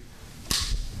show you.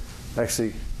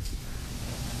 Actually,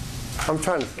 I'm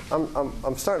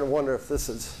starting to wonder if this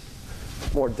is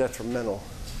more detrimental.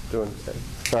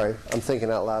 Sorry, I'm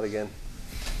thinking out loud again.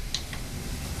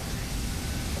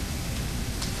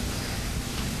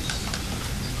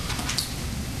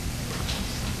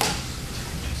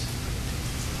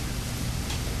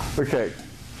 Okay,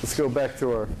 let's go back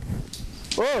to our,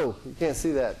 whoa, you can't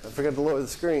see that. I forgot to lower the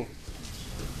screen.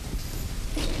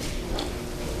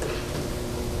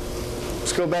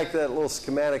 Let's go back to that little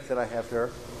schematic that I have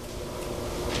here.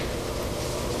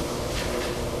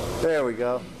 There we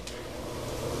go.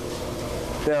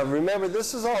 Now remember,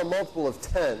 this is all a multiple of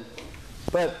 10,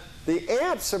 but the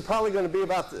amps are probably going to be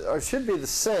about, or should be the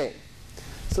same.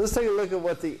 So let's take a look at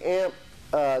what the amp,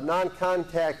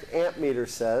 non-contact amp meter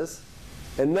says.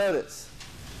 And notice,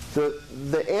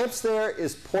 the amps there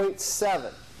is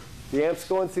 0.7. The amps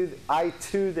going through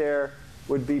I2 there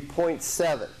would be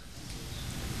 0.7.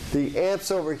 The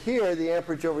amps over here, the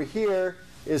amperage over here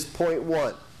is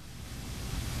 0.1.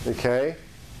 Okay?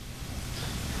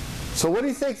 So what do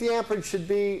you think the amperage should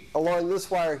be along this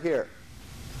wire here?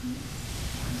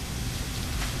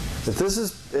 If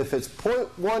it's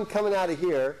 0.1 coming out of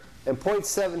here and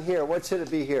 0.7 here, what should it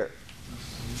be here?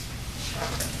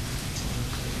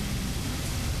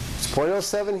 It's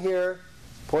 0.07 here,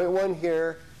 0.1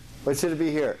 here. What should it be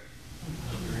here?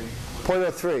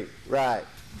 0.03. Right.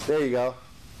 There you go.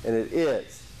 And it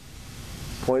is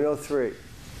 0.03.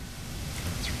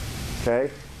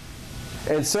 Okay?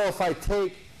 And so if I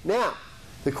take, now,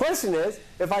 the question is,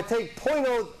 if I take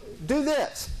do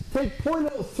this. Take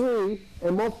 0.03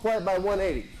 and multiply it by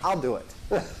 180. I'll do it.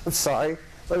 I'm sorry.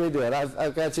 Let me do it.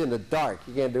 I've got you in the dark.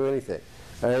 You can't do anything.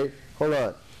 All right? Hold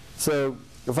on. So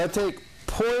if I take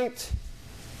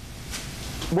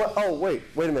oh, wait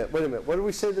a minute. What did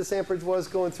we say this amperage was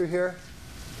going through here?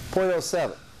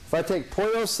 0.07. If I take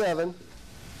 0.07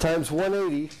 times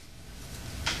 180,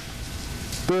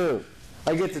 boom.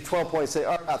 I get to 12.6,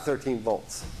 or about 13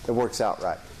 volts. It works out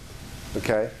right.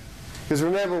 Okay? Because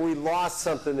remember, we lost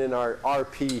something in our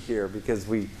RP here because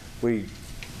we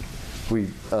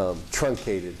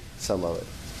truncated some of it.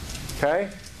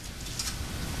 Okay?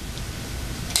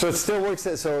 So it still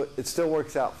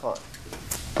works out fine.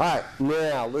 All right,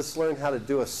 now let's learn how to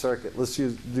do a circuit. Let's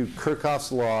do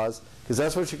Kirchhoff's laws, because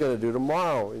that's what you're going to do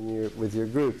tomorrow with your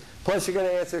group. Plus, you're going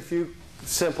to answer a few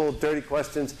simple, dirty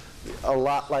questions, a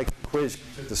lot like the quiz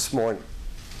this morning.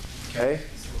 Okay?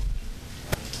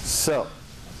 So,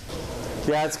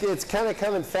 yeah, it's kind of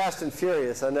coming fast and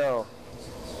furious, I know.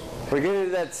 We're getting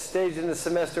to that stage in the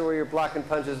semester where you're blocking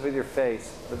punches with your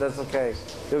face, but that's okay.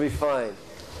 You'll be fine.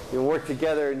 You'll work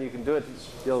together and you can do it.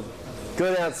 You'll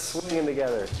go down swinging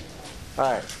together. All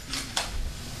right.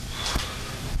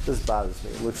 This bothers me.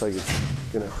 It looks like it's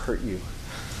going to hurt you.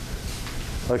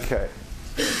 Okay.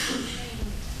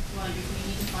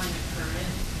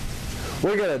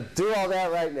 We're going to do all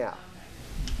that right now.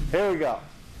 Here we go.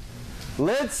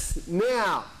 Let's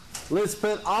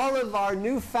put all of our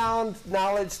newfound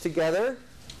knowledge together,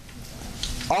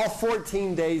 all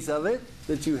 14 days of it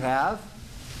that you have.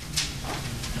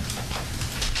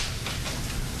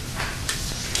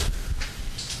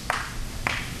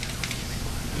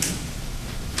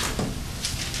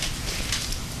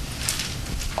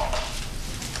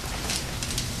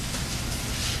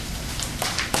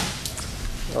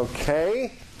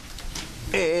 Okay,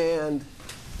 and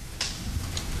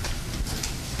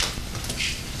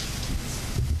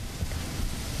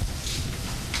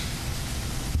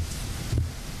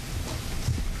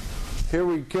here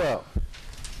we go.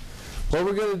 What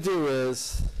we're going to do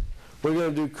is we're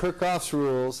going to do Kirchhoff's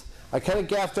rules. I kind of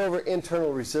gaffed over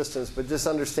internal resistance, but just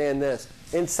understand this.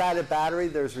 Inside a battery,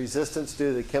 there's resistance due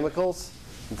to the chemicals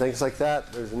and things like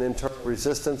that. There's an internal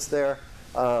resistance there,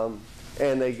 and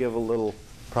they give a little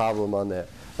problem on that.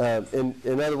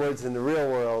 In other words, in the real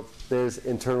world, there's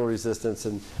internal resistance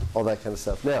and all that kind of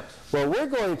stuff. Now, what we're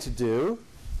going to do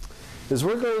is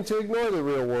we're going to ignore the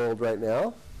real world right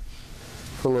now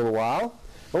for a little while,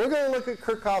 and we're going to look at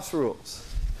Kirchhoff's rules.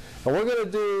 And we're going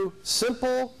to do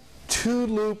simple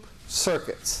two-loop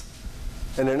circuits.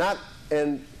 And they're not,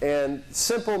 and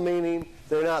simple meaning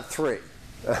they're not three,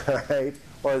 all right?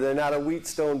 Or they're not a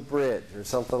Wheatstone bridge or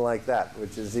something like that,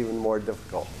 which is even more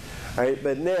difficult. All right,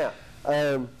 but now,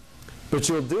 but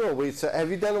you'll do a Wheatstone. Have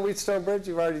you done a Wheatstone bridge?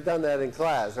 You've already done that in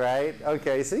class, right?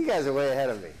 Okay, so you guys are way ahead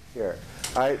of me here.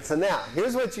 All right, so now,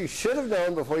 here's what you should have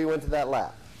known before you went to that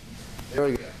lab. Here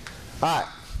we go. All right.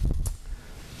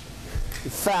 In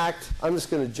fact, I'm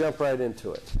just going to jump right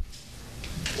into it.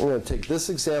 I'm going to take this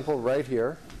example right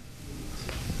here.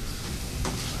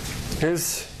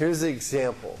 Here's the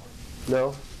example.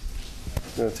 No?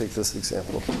 I'm going to take this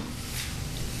example.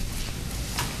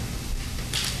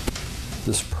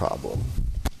 This problem.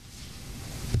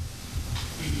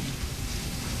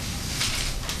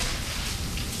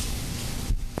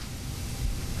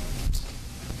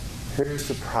 Here's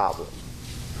the problem.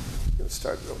 I'm going to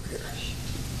start it over here.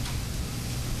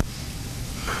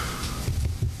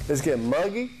 Let's get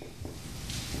muggy.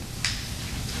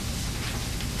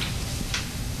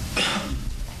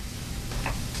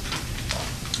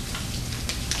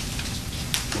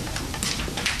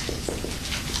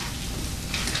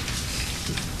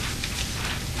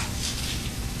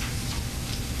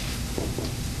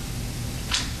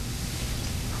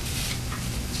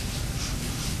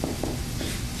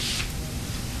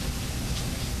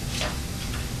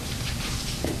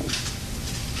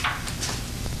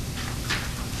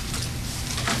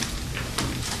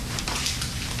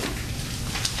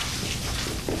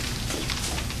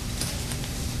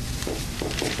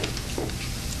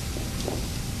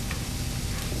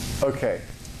 Okay,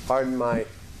 pardon my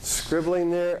scribbling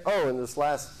there. Oh, and this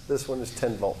one is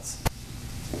 10 volts.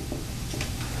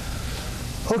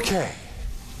 Okay,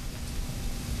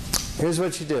 here's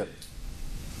what you do.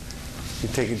 You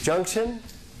take a junction.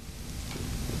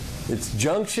 It's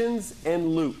junctions and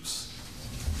loops.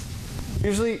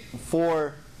 Usually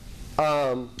for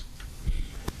the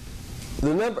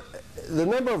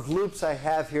number of loops I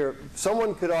have here,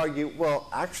 someone could argue, well,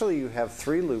 actually you have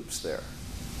 3 loops there.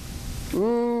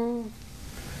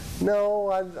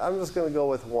 No, I'm just going to go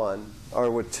with 1, or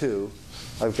with 2.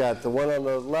 I've got the one on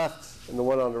the left and the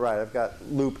one on the right. I've got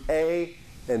loop A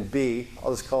and B.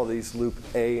 I'll just call these loop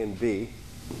A and B.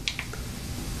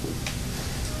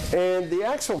 And the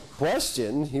actual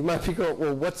question, you might be going,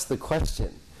 well, what's the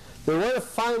question? They want to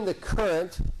find the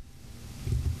current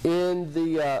in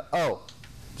the,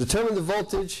 determine the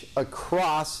voltage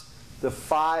across the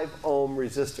 5 ohm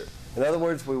resistor. In other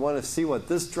words, we want to see what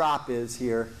this drop is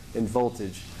here in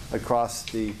voltage across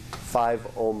the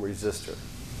 5 ohm resistor.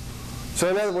 So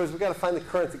in other words, we've got to find the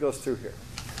current that goes through here.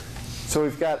 So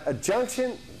we've got a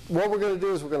junction. What we're going to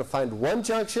do is we're going to find one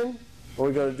junction, and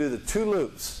we're going to do the 2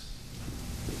 loops.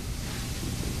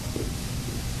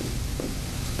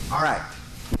 All right.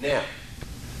 Now,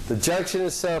 the junction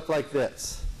is set up like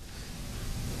this.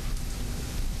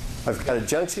 I've got a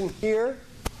junction here,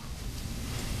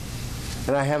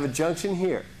 and I have a junction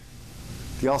here.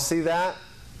 Do y'all see that?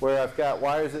 Where I've got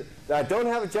wires. I don't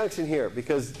have a junction here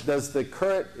because does the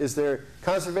current, is there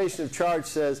conservation of charge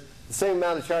says the same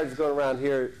amount of charge is going around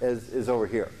here as is over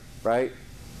here, right?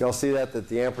 Y'all see that the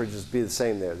amperages be the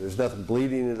same there. There's nothing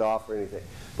bleeding it off or anything.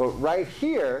 But right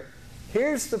here,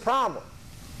 here's the problem.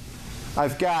 I'm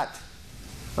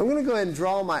going to go ahead and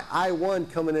draw my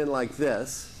I1 coming in like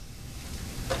this.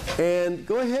 And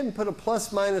go ahead and put a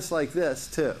plus minus like this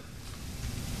too.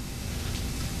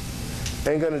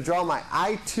 And I'm going to draw my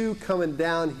I2 coming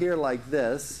down here like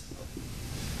this.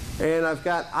 And I've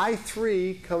got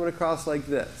I3 coming across like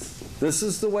this. This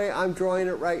is the way I'm drawing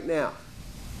it right now.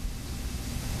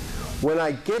 When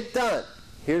I get done,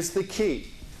 here's the key.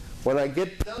 When I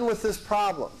get done with this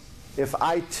problem, if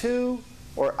I2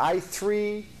 or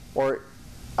I3 or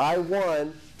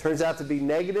I1 turns out to be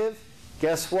negative,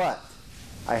 guess what?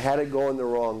 I had it going the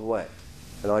wrong way.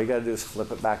 And all you got to do is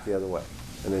flip it back the other way.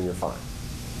 And then you're fine.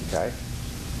 Okay?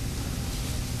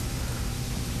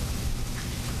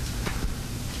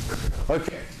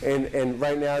 Okay, and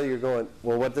right now you're going,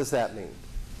 well, what does that mean?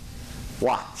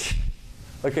 Watch.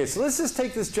 Okay, so let's just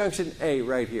take this junction A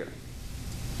right here.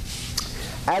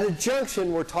 At a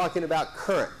junction, we're talking about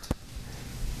current.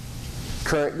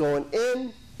 Current going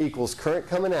in equals current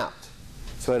coming out.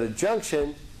 So at a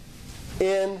junction,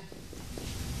 in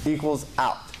equals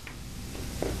out.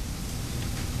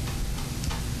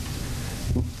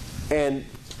 And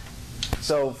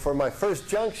so for my first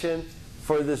junction,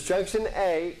 for this junction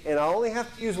A, and I only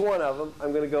have to use one of them,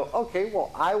 I'm going to go, okay, well,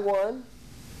 I1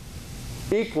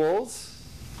 equals,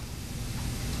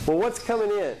 well, what's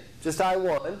coming in? Just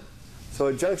I1. So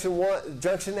at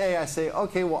junction A, I say,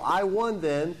 okay, well, I1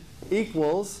 then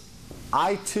equals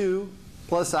I2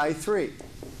 plus I3.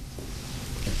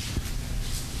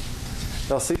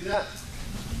 Y'all see that?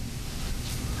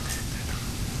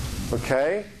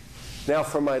 Okay. Now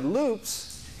for my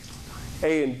loops,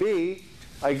 A and B,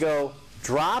 I go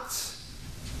drops,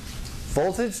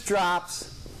 voltage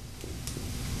drops,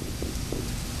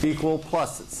 equal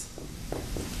pluses,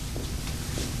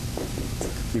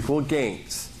 equal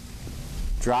gains.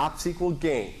 Drops equal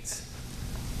gains.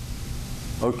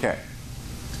 Okay.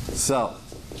 So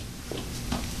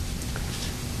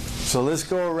let's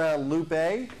go around loop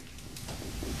A,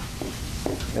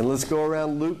 and let's go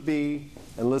around loop B,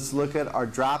 and let's look at our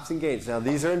drops and gains. Now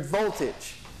these are in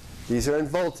voltage. These are in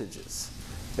voltages.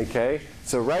 Okay?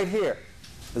 So right here,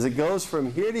 as it goes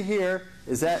from here to here,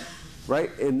 is that,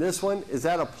 right, in this one, is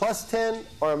that a plus 10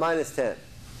 or a minus 10?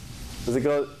 As it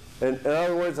goes, in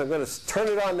other words, I'm going to turn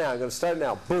it on now. I'm going to start it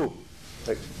now. Boom.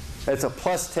 It's a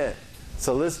plus 10.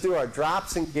 So let's do our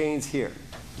drops and gains here.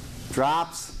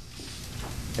 Drops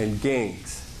and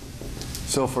gains.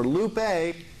 So for loop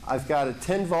A, I've got a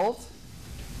 10 volt.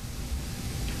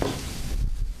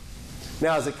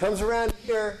 Now as it comes around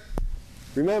here,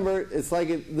 remember, it's like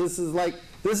this is like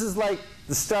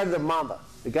the start of the Mamba.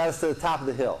 It got us to the top of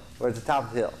the hill. We're at the top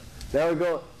of the hill. Now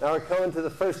we're coming to the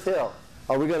first hill.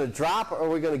 Are we going to drop or are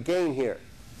we going to gain here?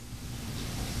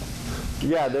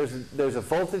 Yeah, there's a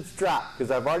voltage drop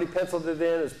because I've already penciled it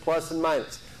in as plus and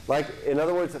minus. Like, in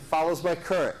other words, it follows my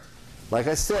current. Like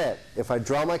I said, if I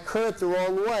draw my current the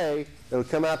wrong way, it'll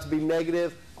come out to be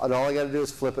negative, and all I got to do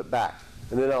is flip it back.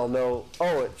 And then I'll know,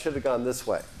 oh, it should have gone this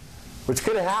way. Which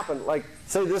could have happened, like,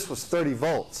 say this was 30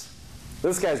 volts.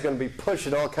 This guy's going to be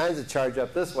pushing all kinds of charge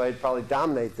up this way. He'd probably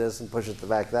dominate this and push it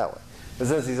back that way. But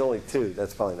since he's only 2,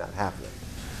 that's probably not happening.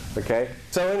 Okay?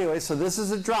 So anyway, so this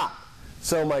is a drop.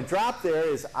 So my drop there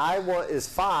is I1 is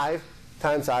 5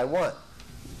 times I1.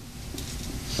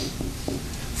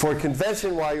 For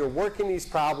convention, while you're working these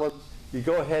problems, you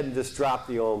go ahead and just drop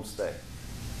the ohms thing.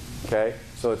 Okay?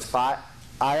 So it's 5,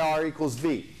 IR equals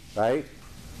V, right?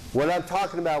 What I'm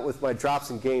talking about with my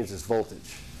drops and gains is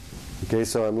voltage. Okay,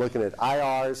 so I'm looking at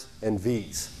IRs and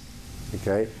Vs.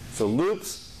 Okay? So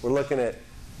loops, we're looking at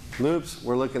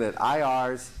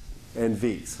IRs and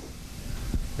Vs.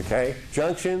 Okay?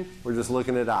 Junction, we're just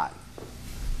looking at I.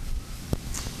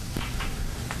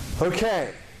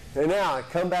 Okay. And now I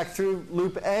come back through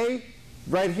loop A.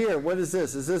 Right here, what is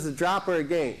this? Is this a drop or a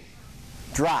gain?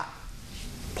 Drop.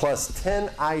 Plus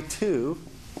 10I2.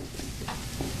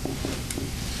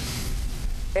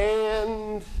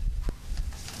 And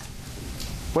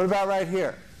what about right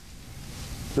here?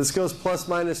 This goes plus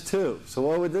minus 2. So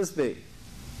what would this be?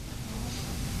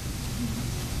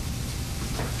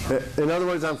 In other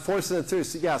words, I'm forcing it through.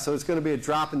 So yeah, so it's going to be a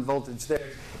drop in voltage there.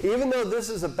 Even though this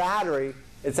is a battery,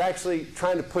 it's actually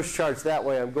trying to push charge that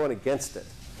way. I'm going against it.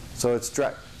 So it's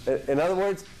in other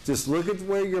words, just look at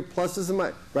where your pluses and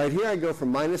minuses. Right here, I go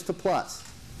from minus to plus.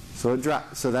 So it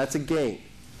drops. So that's a gain.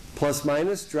 Plus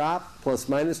minus drop, plus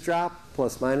minus drop,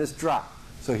 plus minus drop.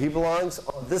 So he belongs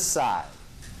on this side.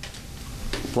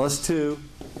 Plus 2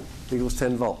 equals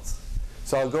 10 volts.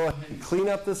 So I'll go ahead and clean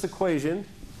up this equation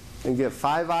and get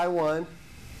 5I1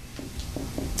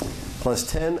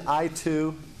 plus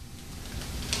 10I2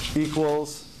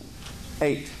 equals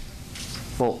 8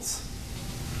 volts.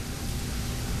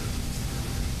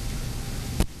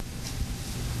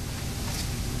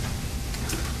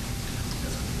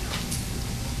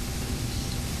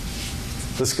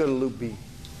 Let's go to loop B.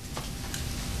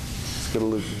 Let's go to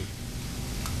loop B.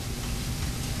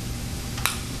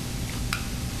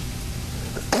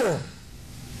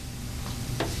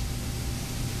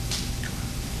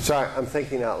 Sorry, I'm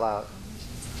thinking out loud.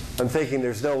 I'm thinking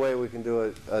there's no way we can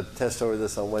do a test over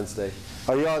this on Wednesday.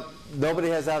 Are y'all? Nobody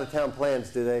has out-of-town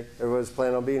plans, do they? Everybody's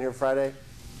planning on being here Friday?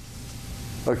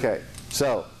 Okay,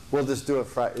 so we'll just do it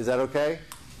Friday. Is that okay?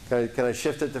 Can I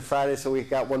shift it to Friday so we've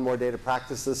got one more day to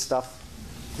practice this stuff?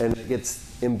 And it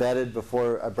gets embedded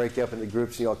before I break you up into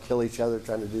groups and you all kill each other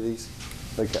trying to do these?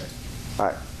 Okay. All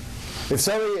right.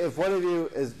 If one of you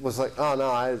was like, oh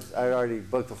no, I already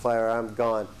booked the flyer, I'm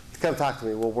gone, come talk to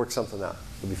me. We'll work something out.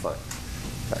 It'll be fine.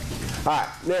 Okay. All right.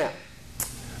 Now,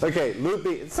 okay, loop B.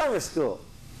 It's summer school.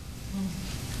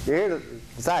 You're here to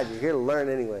decide. You're here to learn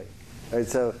anyway. All right.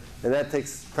 So, and that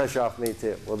takes pressure off me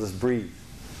too. We'll just breathe.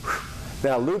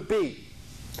 Now, loop B.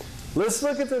 Let's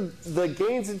look at the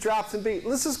gains and drops in B.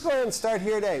 Let's just go ahead and start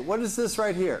here at A. What is this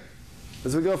right here?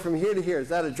 As we go from here to here, is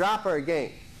that a drop or a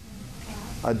gain?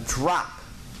 A drop.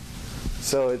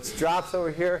 So it's drops over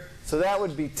here. So that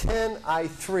would be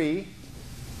 10I3.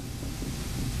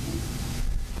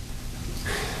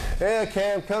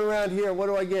 Okay, I'm coming around here. What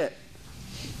do I get?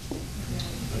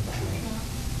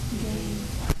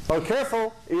 Oh,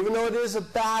 careful. Even though it is a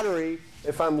battery,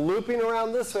 if I'm looping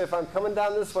around this way, if I'm coming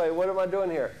down this way, what am I doing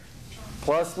here?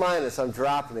 Plus minus. I'm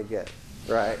dropping again.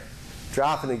 Right?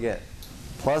 Dropping again.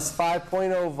 Plus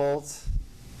 5.0 volts.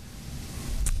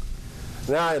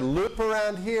 Now I loop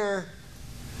around here.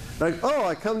 Like, oh,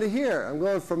 I come to here. I'm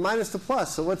going from minus to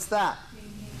plus. So what's that?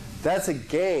 That's a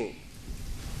gain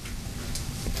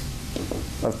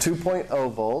of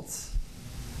 2.0 volts.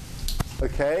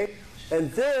 Okay?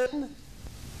 And then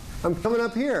I'm coming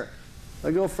up here.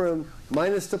 I go from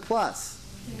minus to plus.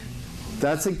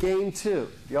 That's a gain too.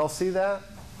 Y'all see that?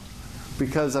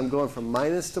 Because I'm going from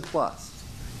minus to plus.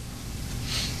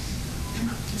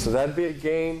 So that'd be a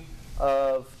gain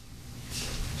of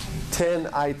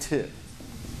 10I2.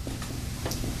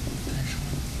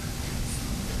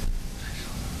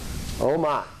 Oh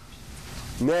my.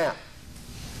 Now,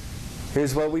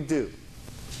 here's what we do.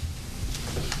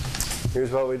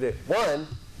 Here's what we do. One,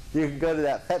 you can go to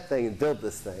that PET thing and build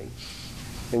this thing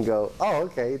and go, oh,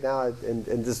 okay, now,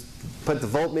 and just put the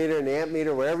voltmeter and the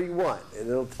ammeter wherever you want, and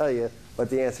it'll tell you what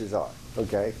the answers are,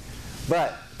 okay?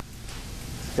 But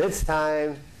it's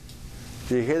time.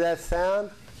 Do you hear that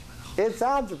sound? It's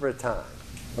algebra time,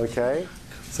 okay?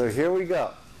 So here we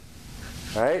go,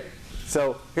 all right?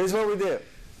 So here's what we do.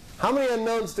 How many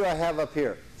unknowns do I have up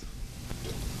here?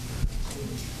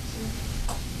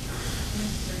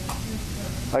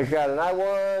 I've got an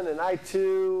I1, an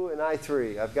I2, an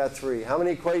I3. I've got 3. How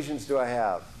many equations do I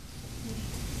have?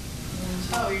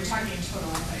 Oh, you're talking in total.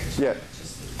 I thought you were talking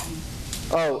just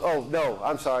the Oh, no,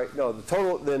 I'm sorry. No, the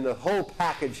total, then the whole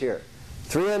package here.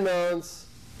 3 unknowns,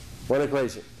 1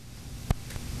 equation.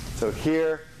 So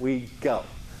here we go.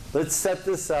 Let's set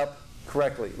this up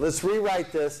correctly. Let's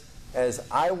rewrite this as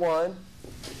I1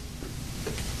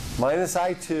 minus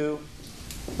I2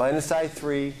 minus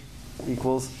I3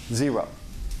 equals 0.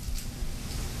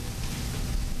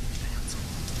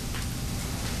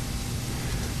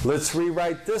 Let's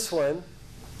rewrite this one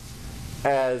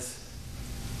as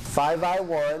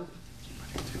 5I1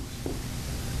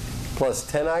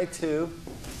 plus 10I2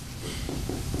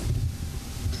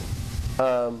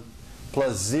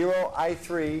 plus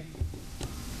 0I3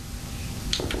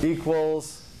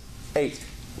 equals 8.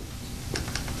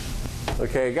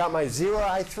 Okay, I got my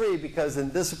 0I3 because in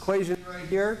this equation right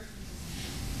here,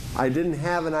 I didn't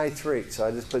have an I3, so I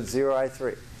just put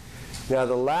 0I3. Now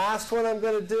the last one I'm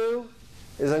going to do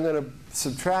is I'm going to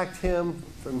subtract him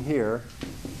from here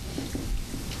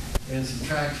and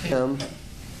subtract him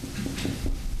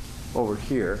over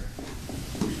here.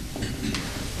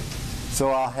 So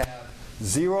I'll have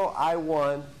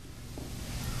 0I1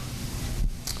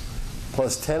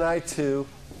 plus 10I2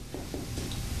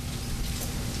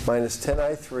 minus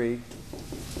 10I3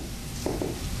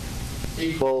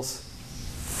 equals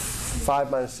 5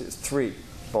 minus 2 is 3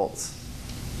 volts.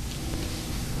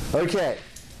 Okay.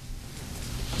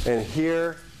 And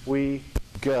here we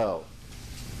go.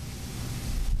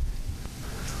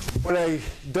 When I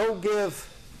don't give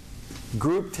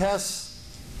group tests,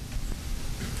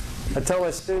 I tell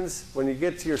my students, when you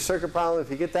get to your circuit problem,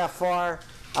 if you get that far,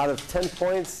 out of 10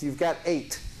 points, you've got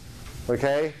 8.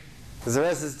 Okay? Because the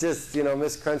rest is just,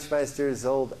 Miss Crunchmeister's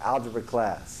old algebra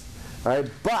class. All right?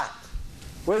 But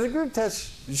with a group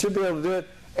test, you should be able to do it.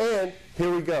 And here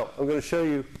we go. I'm going to show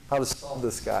you how to solve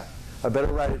this guy. I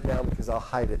better write it down because I'll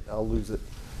hide it. I'll lose it.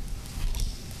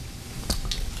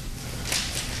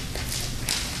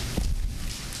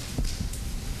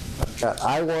 I've got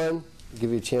I1. I'll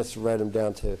give you a chance to write them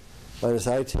down too. Minus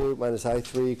I2 minus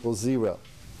I3 equals 0.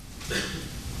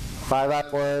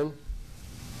 5I1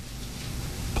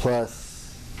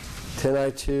 plus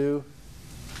 10I2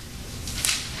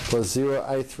 plus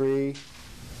 0I3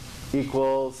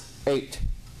 equals 8.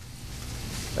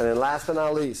 And then last but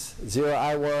not least,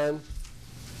 0I1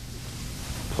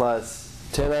 plus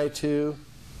 10I2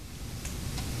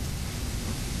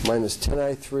 minus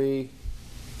 10I3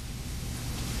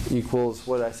 equals,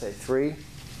 what did I say, 3?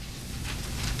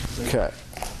 Okay.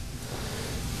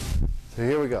 So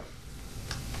here we go.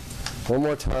 One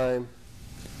more time.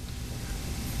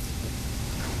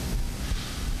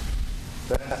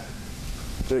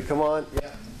 Did it come on?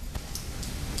 Yeah.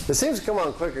 It seems to come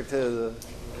on quicker too.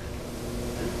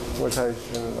 More time to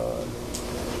turn it on.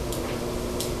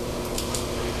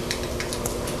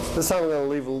 This time I'm going to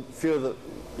leave a few of the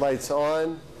lights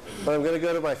on. But I'm going to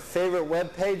go to my favorite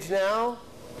web page now.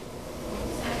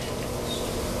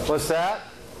 What's that?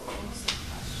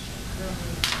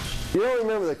 You don't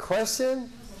remember the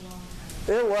question?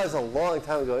 It was a long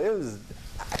time ago. It was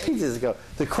ages ago.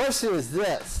 The question is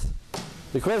this.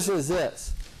 The question is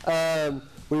this.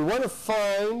 We want to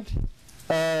find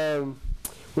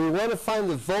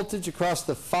the voltage across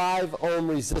the 5 ohm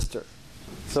resistor.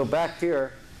 So back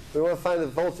here, we want to find the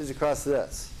voltage across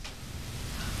this.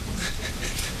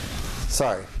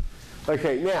 Sorry.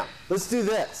 Okay, now let's do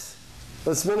this.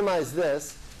 Let's minimize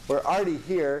this. We're already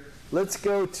here. Let's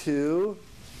do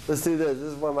this. This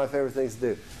is one of my favorite things to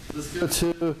do. Let's go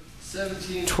to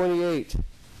 1728.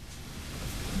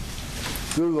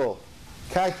 Google.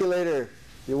 Calculator.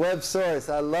 Your web source.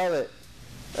 I love it.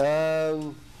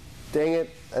 Dang it.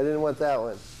 I didn't want that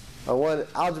one. I want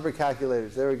algebra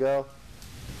calculators. There we go.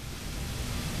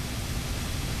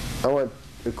 I want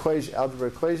algebra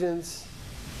equations.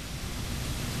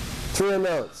 3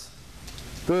 unknowns.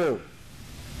 Boom.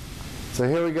 So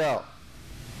here we go.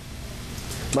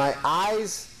 My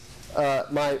I's,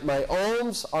 my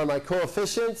ohms are my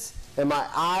coefficients, and my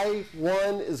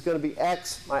I1 is going to be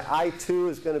X, my I2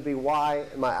 is going to be Y,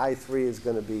 and my I3 is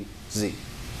going to be Z.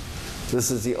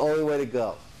 This is the only way to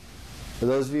go. For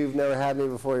those of you who've never had me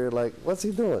before, you're like, what's he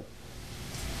doing?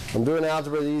 I'm doing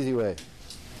algebra the easy way.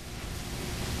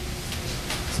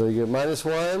 So you get minus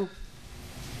 1,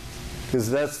 because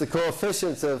that's the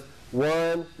coefficients of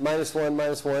 1, minus 1,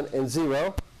 minus 1, and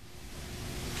 0.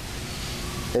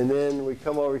 And then we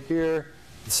come over here.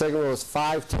 The second one was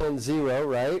 5, 10, 0,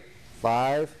 right?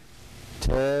 5,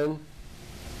 10,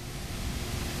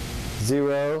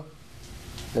 0,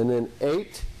 and then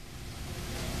 8,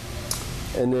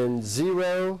 and then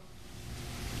 0,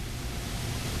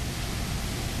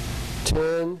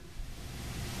 10,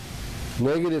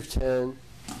 negative 10.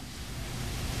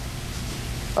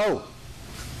 Oh,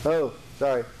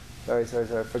 sorry. I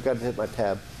forgot to hit my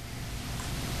tab.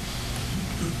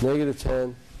 Negative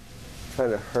 10,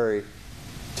 trying to hurry.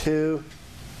 2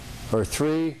 or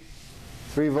 3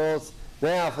 volts.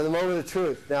 Now, for the moment of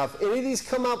truth. Now, if any of these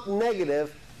come up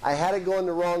negative, I had it going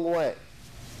the wrong way.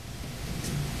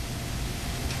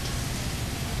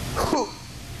 Whew.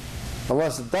 I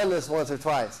must have done this once or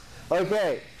twice.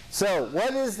 Okay, so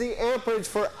what is the amperage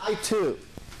for I2?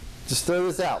 Just throw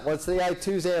this out. What's the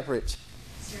I2's amperage?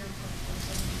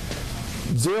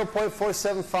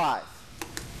 0.475.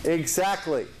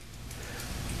 Exactly.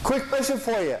 Quick question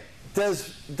for you. Does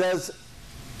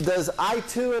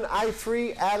I2 and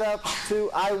I3 add up to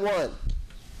I1?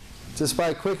 Just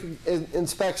by quick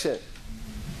inspection.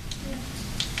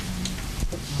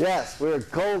 Yes, we're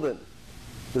golden.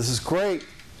 This is great.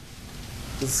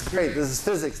 This is great. This is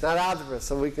physics, not algebra,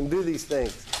 so we can do these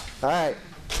things. All right,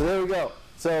 so there we go.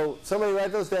 So somebody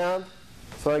write those down.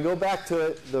 So I go back to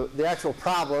it, the actual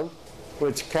problem,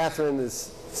 which Catherine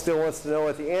still wants to know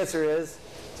what the answer is.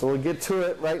 So we'll get to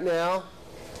it right now.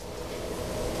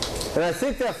 And I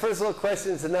think that first little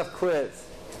question is enough quiz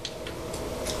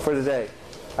for today.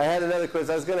 I had another quiz.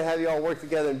 I was going to have you all work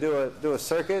together and do a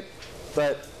circuit,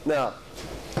 but no.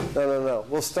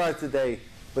 We'll start today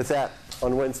with that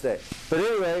on Wednesday. But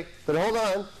anyway, hold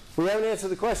on. We haven't answered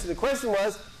the question. The question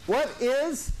was, what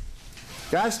is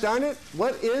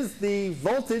the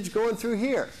voltage going through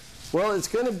here? Well, it's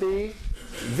going to be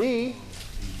V.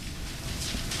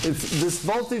 It's this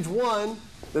voltage 1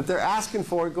 that they're asking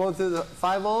for going through the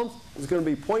 5 ohms is going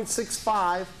to be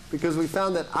 0.65, because we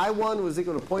found that I1 was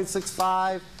equal to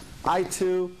 0.65,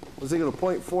 I2 was equal to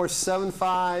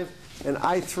 0.475, and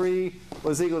I3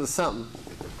 was equal to something.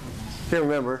 Can't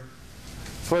remember.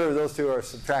 It's whatever those two are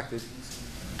subtracted.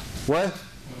 What?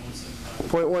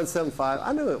 0.175.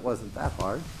 I knew it wasn't that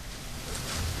hard.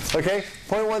 Okay,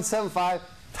 0.175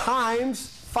 times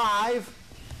 5,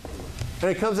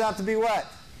 and it comes out to be what?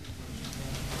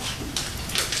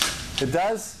 It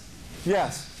does?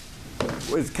 Yes.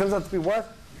 It comes out to be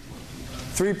what?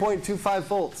 3.25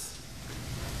 volts.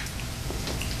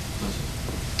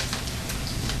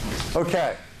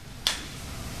 Okay.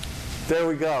 There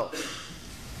we go.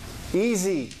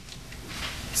 Easy.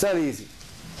 It's not easy.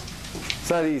 It's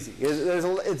not easy. There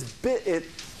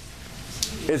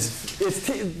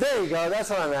you go. That's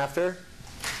what I'm after.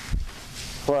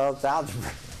 Well, it's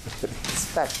algebra.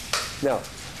 No,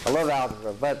 I love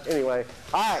algebra. But anyway,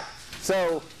 all right.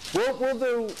 So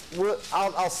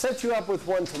I'll set you up with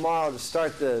one tomorrow to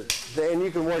start and you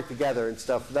can work together and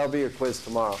stuff. That'll be your quiz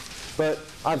tomorrow. But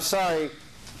I'm sorry,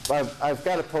 I've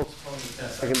got to postpone the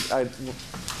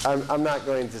test. I'm not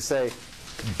going to say,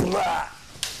 blah.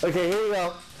 Okay, here you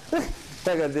go.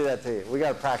 Not going to do that to you. We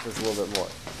got to practice a little bit more.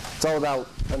 It's all about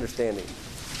understanding.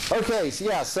 Okay,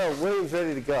 so William's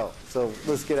ready to go. So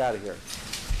let's get out of here.